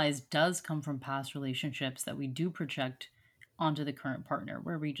even realize does come from past relationships that we do project onto the current partner,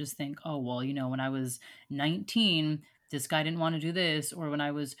 where we just think, oh, well, when I was 19, this guy didn't want to do this. Or when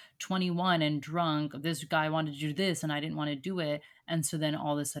I was 21 and drunk, this guy wanted to do this and I didn't want to do it. And so then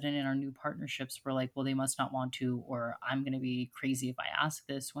all of a sudden in our new partnerships, we're like, well, they must not want to, or I'm going to be crazy if I ask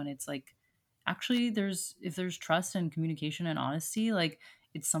this, when it's like, actually, if there's trust and communication and honesty, like,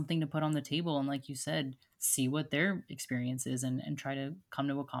 it's something to put on the table, and like you said, see what their experience is, and try to come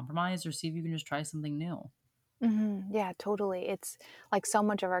to a compromise, or see if you can just try something new. Yeah, totally. It's like so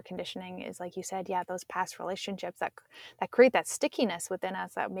much of our conditioning is, like you said, yeah, those past relationships that create that stickiness within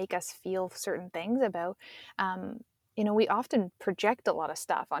us, that make us feel certain things about. Um, we often project a lot of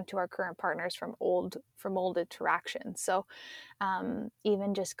stuff onto our current partners from old interactions. So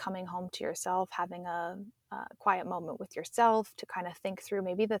even just coming home to yourself, having a quiet moment with yourself to kind of think through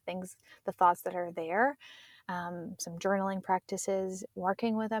maybe the thoughts that are there. Some journaling practices,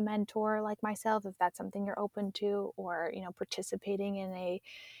 working with a mentor like myself, if that's something you're open to, or participating in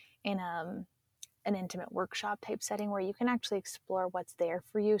an intimate workshop type setting where you can actually explore what's there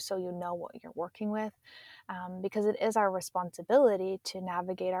for you, so you know what you're working with, because it is our responsibility to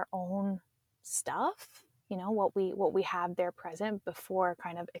navigate our own stuff. What we have there present, before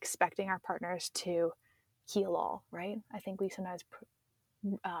kind of expecting our partners to heal all. Right? I think we sometimes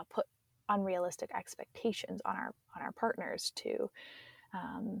put unrealistic expectations on our partners to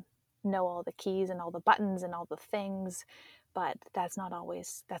know all the keys and all the buttons and all the things, but that's not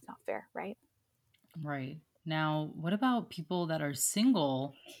fair, right? Right. Now, what about people that are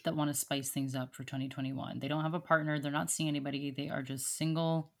single that want to spice things up for 2021? They don't have a partner, they're not seeing anybody, they are just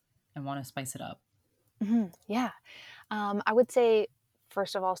single and want to spice it up. Yeah. I would say,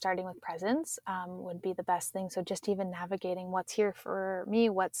 first of all, starting with presence would be the best thing. So just even navigating what's here for me,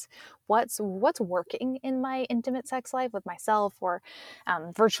 what's working in my intimate sex life with myself, or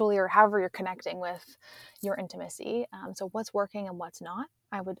virtually, or however you're connecting with your intimacy. So what's working and what's not.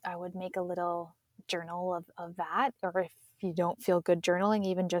 I would make a little journal of that, or if you don't feel good journaling,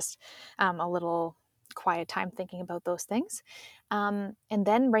 even just a little quiet time thinking about those things, and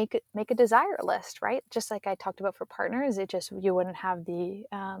then make a desire list, right? Just like I talked about for partners, it just, you wouldn't have the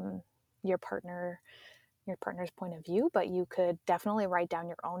your partner your partner's point of view, but you could definitely write down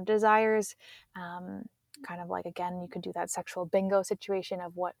your own desires. um, Kind of like, again, you could do that sexual bingo situation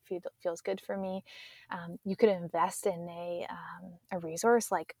of what feels good for me. You could invest in a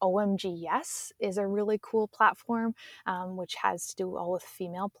resource like OMG Yes is a really cool platform, which has to do all with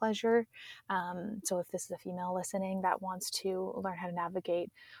female pleasure. So if this is a female listening that wants to learn how to navigate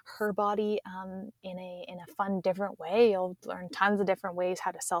her body in a fun, different way, you'll learn tons of different ways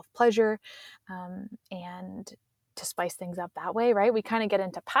how to self pleasure, and to spice things up that way, right? We kind of get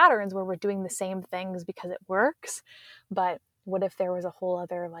into patterns where we're doing the same things because it works, but what if there was a whole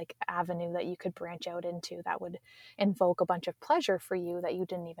other like avenue that you could branch out into that would invoke a bunch of pleasure for you that you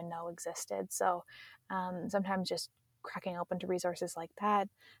didn't even know existed? So sometimes just cracking open to resources like that,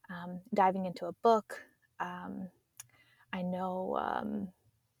 diving into a book. I know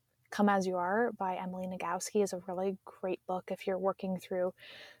Come As You Are by Emily Nagoski is a really great book if you're working through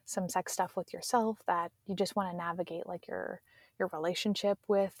some sex stuff with yourself that you just want to navigate like your relationship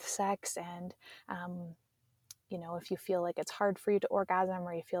with sex. And if you feel like it's hard for you to orgasm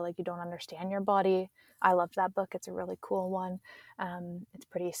or you feel like you don't understand your body, I love that book. It's a really cool one. It's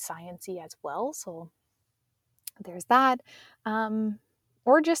pretty sciencey as well, so there's that.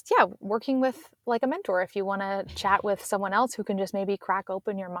 Or just, yeah, working with like a mentor if you want to chat with someone else who can just maybe crack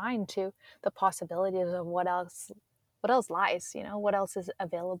open your mind to the possibilities of what else lies, what else is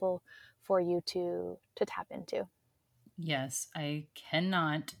available for you to tap into. Yes, I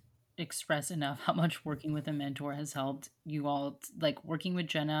cannot express enough how much working with a mentor has helped you all. Like working with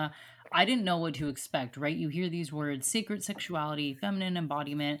Jenna, I didn't know what to expect, right? You hear these words, sacred sexuality, feminine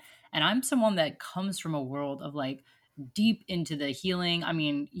embodiment, and I'm someone that comes from a world of like deep into the healing. I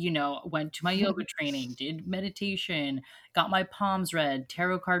mean, went to my yoga training, did meditation, got my palms read,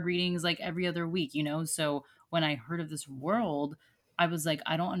 tarot card readings like every other week. So when I heard of this world, I was like,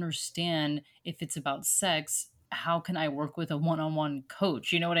 I don't understand if it's about sex. How can I work with a one-on-one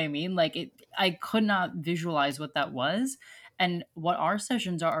coach? You know what I mean? Like I could not visualize what that was. And what our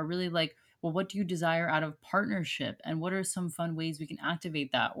sessions are really like, well, what do you desire out of partnership? And what are some fun ways we can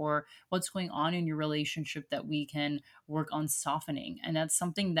activate that? Or what's going on in your relationship that we can work on softening? And that's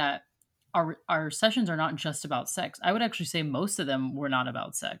something that our sessions are not just about sex. I would actually say most of them were not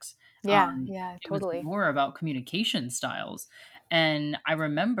about sex. Yeah, yeah, It was totally. more about communication styles. And I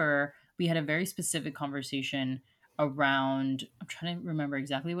remember we had a very specific conversation around, I'm trying to remember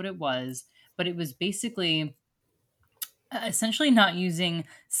exactly what it was, but it was basically essentially not using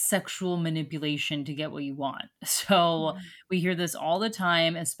sexual manipulation to get what you want. So Mhm. we hear this all the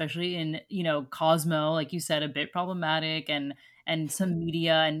time, especially in, Cosmo, like you said, a bit problematic, and some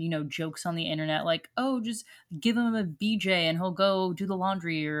media and jokes on the internet like, oh, just give him a BJ and he'll go do the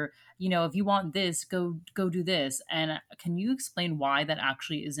laundry, or if you want this, go do this. And can you explain why that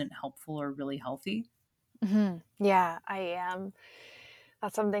actually isn't helpful or really healthy? Yeah, I am.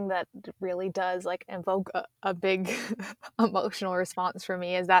 That's something that really does like invoke a big emotional response for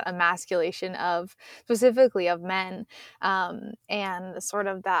me, is that emasculation of specifically of men, and sort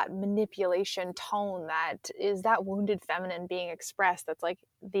of that manipulation tone that is that wounded feminine being expressed. That's like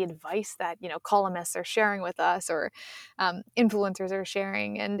the advice that columnists are sharing with us, or influencers are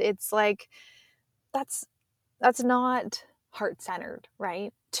sharing, and it's like that's that's not heart centered,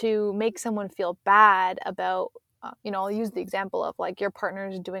 right? To make someone feel bad about, I'll use the example of like your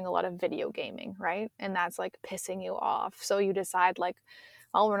partner's doing a lot of video gaming, right? And that's like pissing you off. So you decide, like,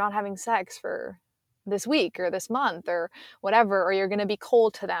 well, we're not having sex for this week or this month or whatever, or you're going to be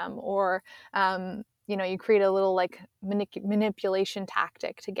cold to them, or, you create a little like manipulation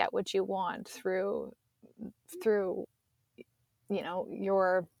tactic to get what you want through,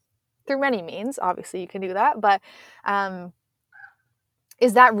 your through many means. Obviously, you can do that, but um,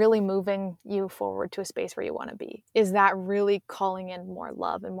 is that really moving you forward to a space where you want to be? Is that really calling in more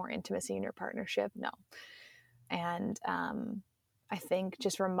love and more intimacy in your partnership? No. And I think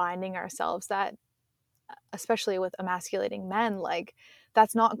just reminding ourselves that, especially with emasculating men, like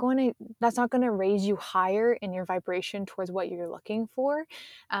that's not going to raise you higher in your vibration towards what you're looking for.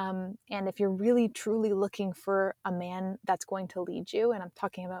 And if you're really truly looking for a man that's going to lead you, and I'm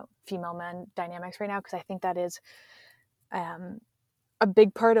talking about female men dynamics right now because I think that is um, a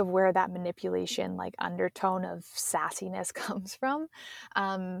big part of where that manipulation, like undertone of sassiness, comes from,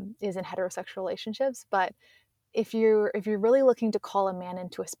 is in heterosexual relationships. But if you're really looking to call a man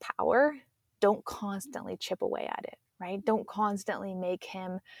into his power, don't constantly chip away at it, right? Don't constantly make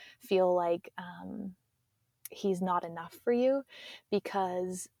him feel like he's not enough for you,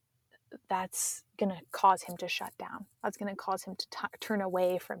 because that's going to cause him to shut down. That's going to cause him to turn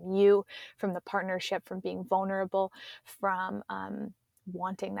away from you, from the partnership, from being vulnerable, from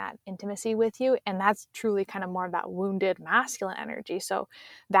wanting that intimacy with you. And that's truly kind of more of that wounded masculine energy. So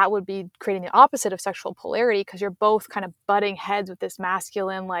that would be creating the opposite of sexual polarity, because you're both kind of butting heads with this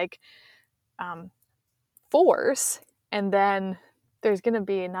masculine, like, um, force. And then there's going to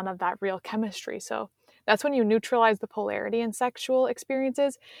be none of that real chemistry. So that's when you neutralize the polarity in sexual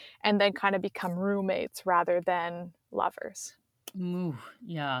experiences and then kind of become roommates rather than lovers. Ooh,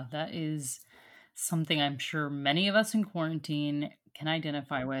 yeah, that is something I'm sure many of us in quarantine can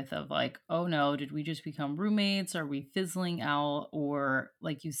identify with, of like, oh no, did we just become roommates? Are we fizzling out? Or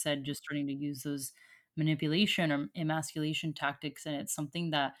like you said, just starting to use those manipulation or emasculation tactics. And it's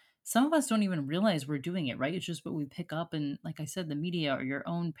something that some of us don't even realize we're doing it, right? It's just what we pick up. And like I said, the media or your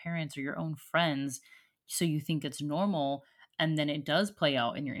own parents or your own friends so you think it's normal, and then it does play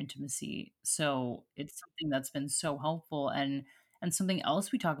out in your intimacy. So it's something that's been so helpful. And something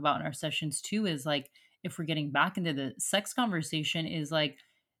else we talk about in our sessions too is like, if we're getting back into the sex conversation, is like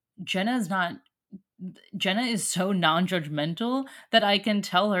Jenna's not Jenna is so non-judgmental that I can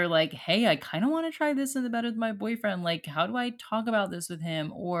tell her like, "Hey, I kind of want to try this in the bed with my boyfriend. Like, how do I talk about this with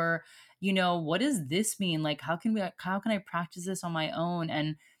him? Or, what does this mean? Like, how can I practice this on my own?"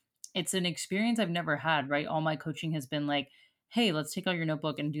 And it's an experience I've never had, right? All my coaching has been like, "Hey, let's take out your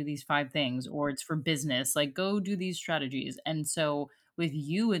notebook and do these 5 things," or it's for business, like, "Go do these strategies." And so with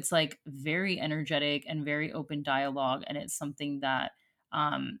you, it's like very energetic and very open dialogue, and it's something that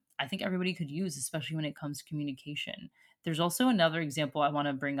I think everybody could use, especially when it comes to communication. There's also another example I want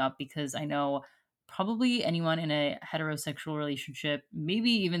to bring up because I know probably anyone in a heterosexual relationship,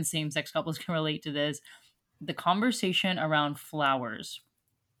 maybe even same-sex couples can relate to this. The conversation around flowers.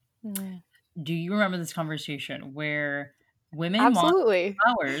 Mm. Do you remember this conversation where women want Absolutely.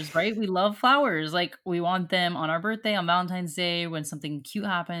 flowers, right? We love flowers. Like, we want them on our birthday, on Valentine's Day, when something cute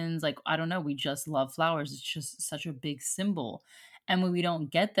happens. Like, I don't know, we just love flowers. It's just such a big symbol. And when we don't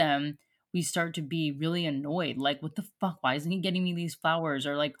get them, we start to be really annoyed. Like, what the fuck? Why isn't he getting me these flowers?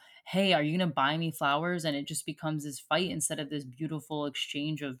 Or like, hey, are you gonna buy me flowers? And it just becomes this fight instead of this beautiful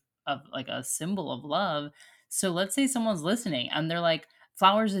exchange of like a symbol of love. So let's say someone's listening and they're like,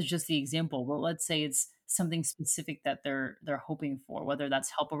 flowers is just the example, but let's say it's something specific that they're hoping for, whether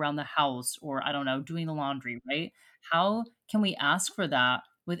that's help around the house or I don't know, doing the laundry, right? How can we ask for that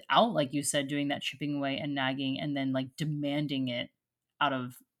without, like you said, doing that chipping away and nagging and then like demanding it out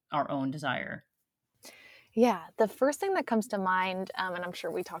of our own desire? Yeah, the first thing that comes to mind, and I'm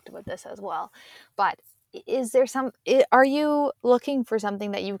sure we talked about this as well, but is there are you looking for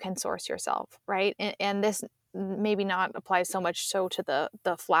something that you can source yourself, right? And this maybe not applies so much so to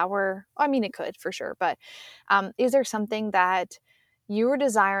the flower. I mean, it could for sure, but is there something that you're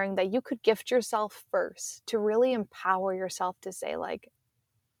desiring that you could gift yourself first to really empower yourself to say like,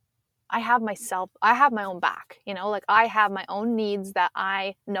 I have my own back, like I have my own needs that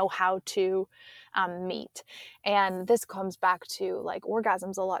I know how to meet. And this comes back to like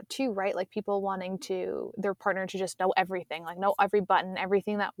orgasms a lot too, right? Like people wanting their partner to just know everything, like know every button,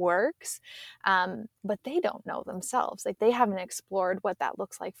 everything that works. But they don't know themselves. Like they haven't explored what that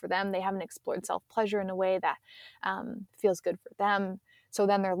looks like for them. They haven't explored self pleasure in a way that feels good for them. So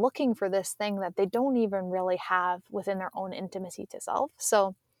then they're looking for this thing that they don't even really have within their own intimacy to self.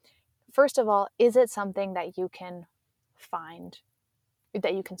 So, first of all, is it something that you can find,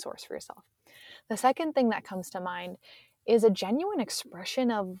 that you can source for yourself? The second thing that comes to mind is a genuine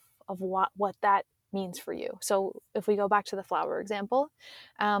expression of what that means for you. So if we go back to the flower example,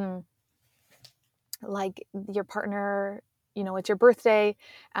 um, like your partner, it's your birthday,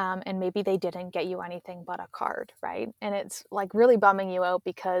 and maybe they didn't get you anything but a card, right? And it's like really bumming you out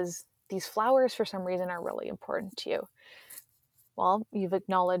because these flowers for some reason are really important to you. Well, you've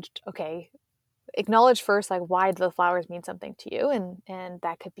acknowledged, okay, acknowledge first like why the flowers mean something to you, and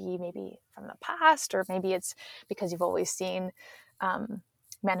that could be maybe from the past, or maybe it's because you've always seen um,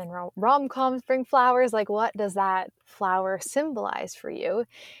 men in rom-coms bring flowers. Like what does that flower symbolize for you?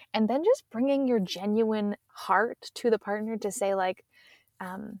 And then just bringing your genuine heart to the partner to say like,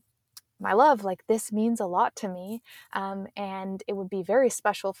 um, my love, like this means a lot to me, and it would be very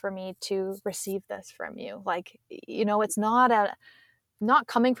special for me to receive this from you. Like, it's not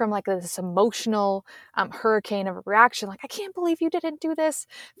coming from like this emotional hurricane of a reaction, like I can't believe you didn't do this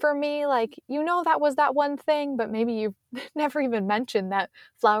for me, like that was that one thing, but maybe you never even mentioned that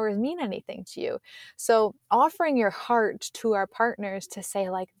flowers mean anything to you. So offering your heart to our partners to say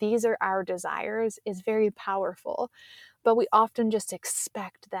like these are our desires is very powerful, but we often just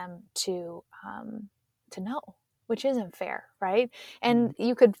expect them to know, which isn't fair, right? Mhm. And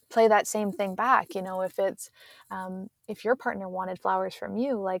you could play that same thing back, if it's if your partner wanted flowers from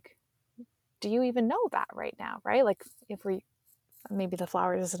you, like, do you even know that right now, right? Like, if we maybe the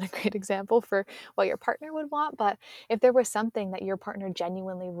flowers isn't a great example for what your partner would want, but if there was something that your partner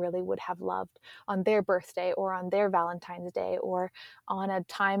genuinely really would have loved on their birthday or on their Valentine's Day or on a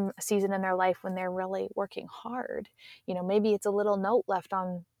season in their life when they're really working hard, maybe it's a little note left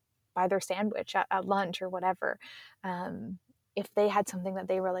on by their sandwich at lunch or whatever. Um, if they had something that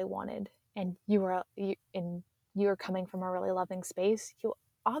they really wanted and you were coming from a really loving space, you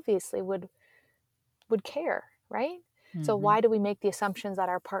obviously would care, right? So Mhm. why do we make the assumptions that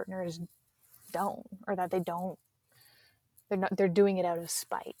our partners don't, or that they're doing it out of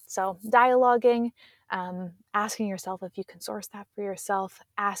spite? So dialoguing, asking yourself if you can source that for yourself,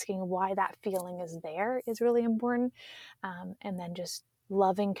 asking why that feeling is there is really important, and then just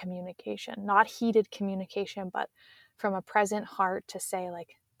loving communication, not heated communication, but from a present heart to say,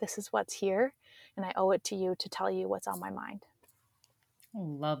 like, this is what's here, and I owe it to you to tell you what's on my mind. I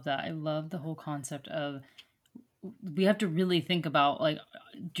love that. I love the whole concept of we have to really think about like,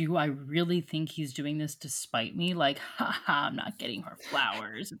 do I really think he's doing this to spite me? Like, haha, I'm not getting her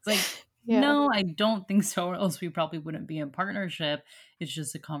flowers. It's like, Yeah. no, I don't think so, or else we probably wouldn't be in partnership. It's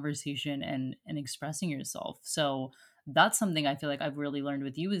just a conversation and expressing yourself. So that's something I feel like I've really learned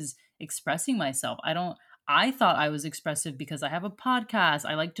with you is expressing myself. I thought I was expressive because I have a podcast.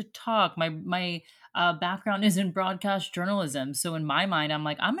 I like to talk. My background is in broadcast journalism. So in my mind, I'm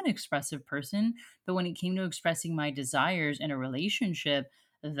like, I'm an expressive person, but when it came to expressing my desires in a relationship,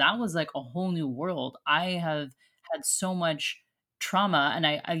 that was like a whole new world. I have had so much trauma, and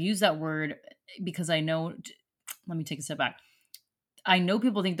I use that word because I know, let me take a step back. I know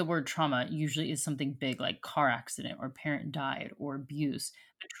people think the word trauma usually is something big like car accident or parent died or abuse.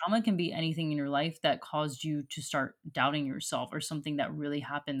 But trauma can be anything in your life that caused you to start doubting yourself or something that really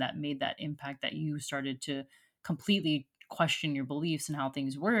happened that made that impact that you started to completely question your beliefs and how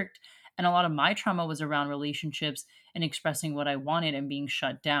things worked. And a lot of my trauma was around relationships and expressing what I wanted and being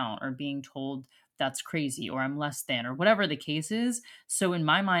shut down or being told that's crazy or I'm less than or whatever the case is. So in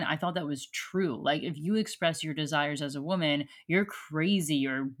my mind, I thought that was true. Like if you express your desires as a woman, you're crazy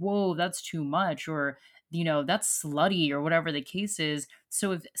or whoa, that's too much or that's slutty or whatever the case is.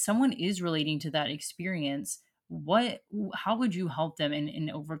 So if someone is relating to that experience, how would you help them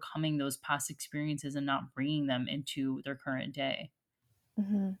in overcoming those past experiences and not bringing them into their current day?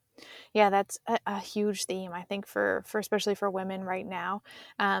 Hmm. Yeah, that's a huge theme, I think, for especially for women right now.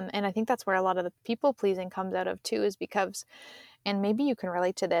 And I think that's where a lot of the people pleasing comes out of too, is because, and maybe you can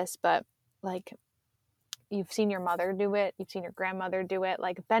relate to this, but like you've seen your mother do it, you've seen your grandmother do it,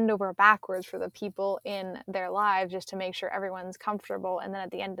 like bend over backwards for the people in their lives just to make sure everyone's comfortable. And then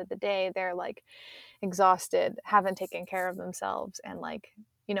at the end of the day, they're like exhausted, haven't taken care of themselves, and like,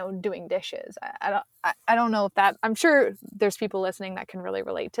 doing dishes. I don't know if that, I'm sure there's people listening that can really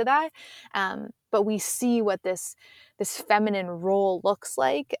relate to that. But we see what this feminine role looks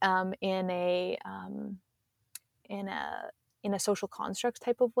like, in a social construct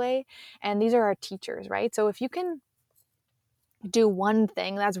type of way. And these are our teachers, right? So if you can do one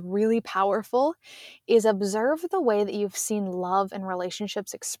thing that's really powerful, is observe the way that you've seen love and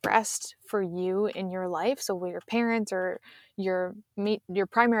relationships expressed for you in your life, so with your parents or your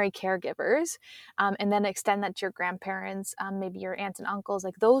primary caregivers, and then extend that to your grandparents, maybe your aunts and uncles,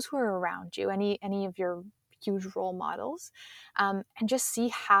 like those who are around you, any of your huge role models, and just see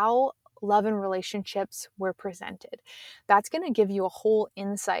how love and relationships were presented. That's going to give you a whole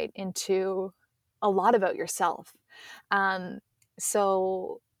insight into a lot about yourself. um,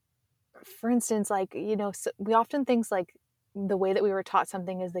 so, for instance, like, so we often think like the way that we were taught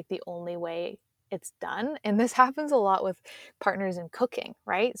something is like the only way it's done. And this happens a lot with partners in cooking,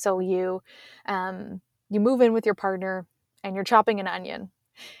 right? So you move in with your partner and you're chopping an onion,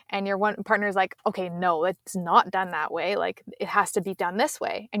 and your one partner's like, okay, no, it's not done that way. Like it has to be done this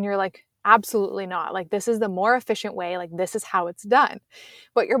way. And you're like, absolutely not. Like this is the more efficient way. Like this is how it's done.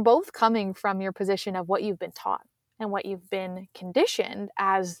 But you're both coming from your position of what you've been taught and what you've been conditioned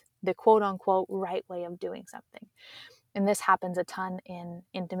as the quote unquote right way of doing something. And this happens a ton in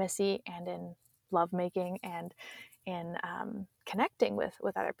intimacy and in lovemaking and in connecting with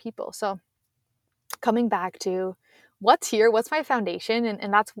other people. So coming back to what's here, what's my foundation,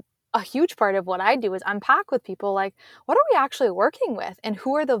 and that's a huge part of what I do is unpack with people, like, what are we actually working with, and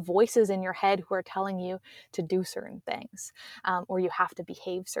who are the voices in your head who are telling you to do certain things, or you have to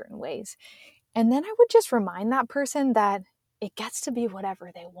behave certain ways. And then I would just remind that person that it gets to be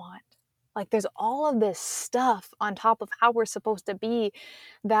whatever they want. Like there's all of this stuff on top of how we're supposed to be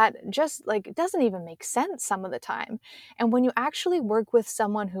that just like doesn't even make sense some of the time. And when you actually work with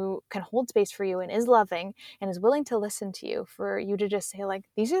someone who can hold space for you and is loving and is willing to listen to you, for you to just say like,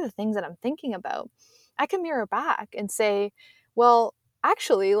 these are the things that I'm thinking about, I can mirror back and say, well,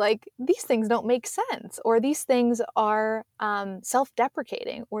 actually, like these things don't make sense, or these things are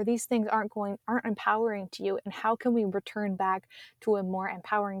self-deprecating, or these things aren't empowering to you, and how can we return back to a more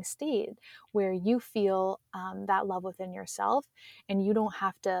empowering state where you feel that love within yourself, and you don't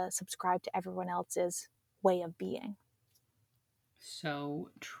have to subscribe to everyone else's way of being.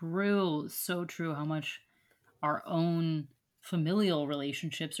 So true. So true how much our own familial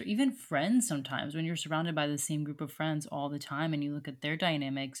relationships or even friends sometimes when you're surrounded by the same group of friends all the time and you look at their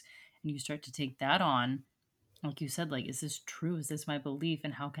dynamics and you start to take that on, like you said, like, is this true? Is this my belief?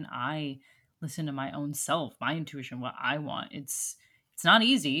 And how can I listen to my own self, my intuition, what I want? It's It's not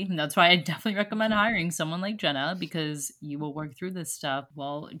easy. And that's why I definitely recommend hiring someone like Jenna because you will work through this stuff.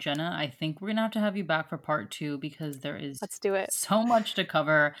 Well, Jenna, I think we're going to have you back for part two because there is Let's do it. so much to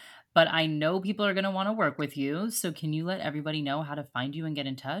cover. But I know people are going to want to work with you. So can you let everybody know how to find you and get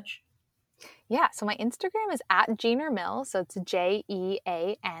in touch? Yeah, so my Instagram is at Jeaner Mill, so it's JeanerMill,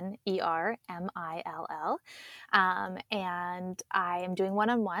 and I am doing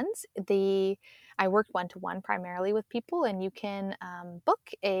one-on-ones. I work one-to-one primarily with people, and you can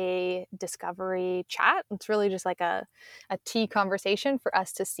book a discovery chat. It's really just like a tea conversation for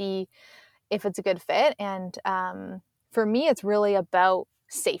us to see if it's a good fit. And for me, it's really about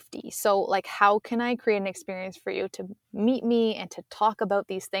safety. So, like, how can I create an experience for you to meet me and to talk about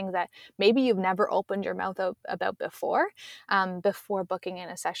these things that maybe you've never opened your mouth about before booking in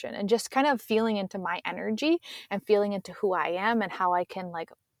a session, and just kind of feeling into my energy and feeling into who I am and how I can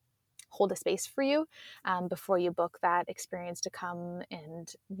like hold a space for you before you book that experience to come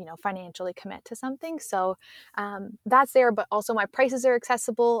and financially commit to something. So that's there, but also my prices are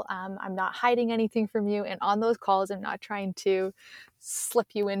accessible. I'm not hiding anything from you, and on those calls I'm not trying to slip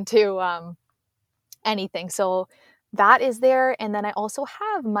you into anything. So that is there. And then I also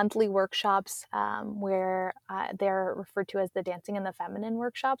have monthly workshops where they're referred to as the Dancing in the Feminine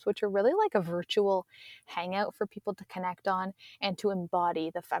workshops, which are really like a virtual hangout for people to connect on and to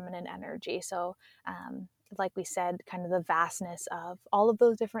embody the feminine energy. So, like we said, kind of the vastness of all of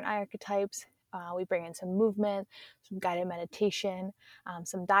those different archetypes. We bring in some movement, some guided meditation,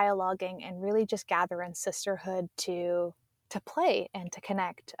 some dialoguing, and really just gather in sisterhood to play and to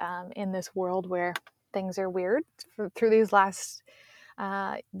connect in this world where things are weird through these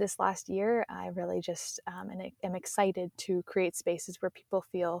this last year. I really just am excited to create spaces where people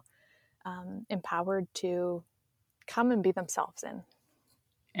feel empowered to come and be themselves in.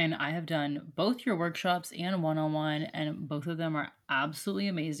 And I have done both your workshops and one on one, and both of them are absolutely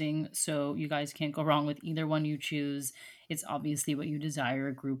amazing. So, you guys can't go wrong with either one you choose. It's obviously what you desire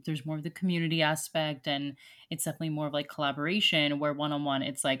a group. There's more of the community aspect, and it's definitely more of like collaboration, where one on one,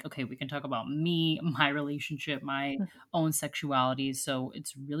 it's like, okay, we can talk about me, my relationship, my own sexuality. So,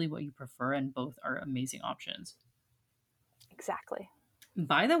 it's really what you prefer, and both are amazing options. Exactly.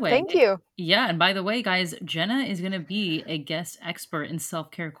 By the way, Thank you. yeah, and by the way, guys, Jenna is going to be a guest expert in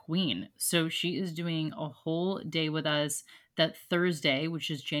Self Care Queen. So she is doing a whole day with us that Thursday, which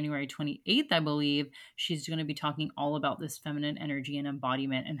is January 28th, I believe. She's going to be talking all about this feminine energy and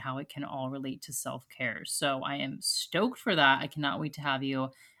embodiment and how it can all relate to self care. So I am stoked for that. I cannot wait to have you.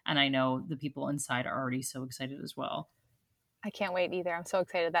 And I know the people inside are already so excited as well. I can't wait either. I'm so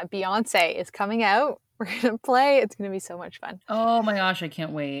excited that Beyonce is coming out. We're going to play. It's going to be so much fun. Oh my gosh, I can't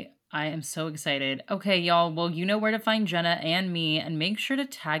wait. I am so excited. Okay, y'all. Well, you know where to find Jenna and me, and make sure to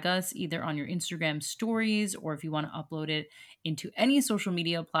tag us either on your Instagram stories or if you want to upload it into any social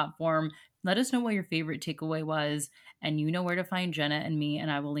media platform. Let us know what your favorite takeaway was, and you know where to find Jenna and me,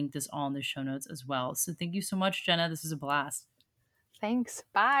 and I will link this all in the show notes as well. So thank you so much, Jenna. This is a blast. Thanks.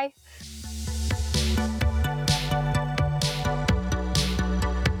 Bye.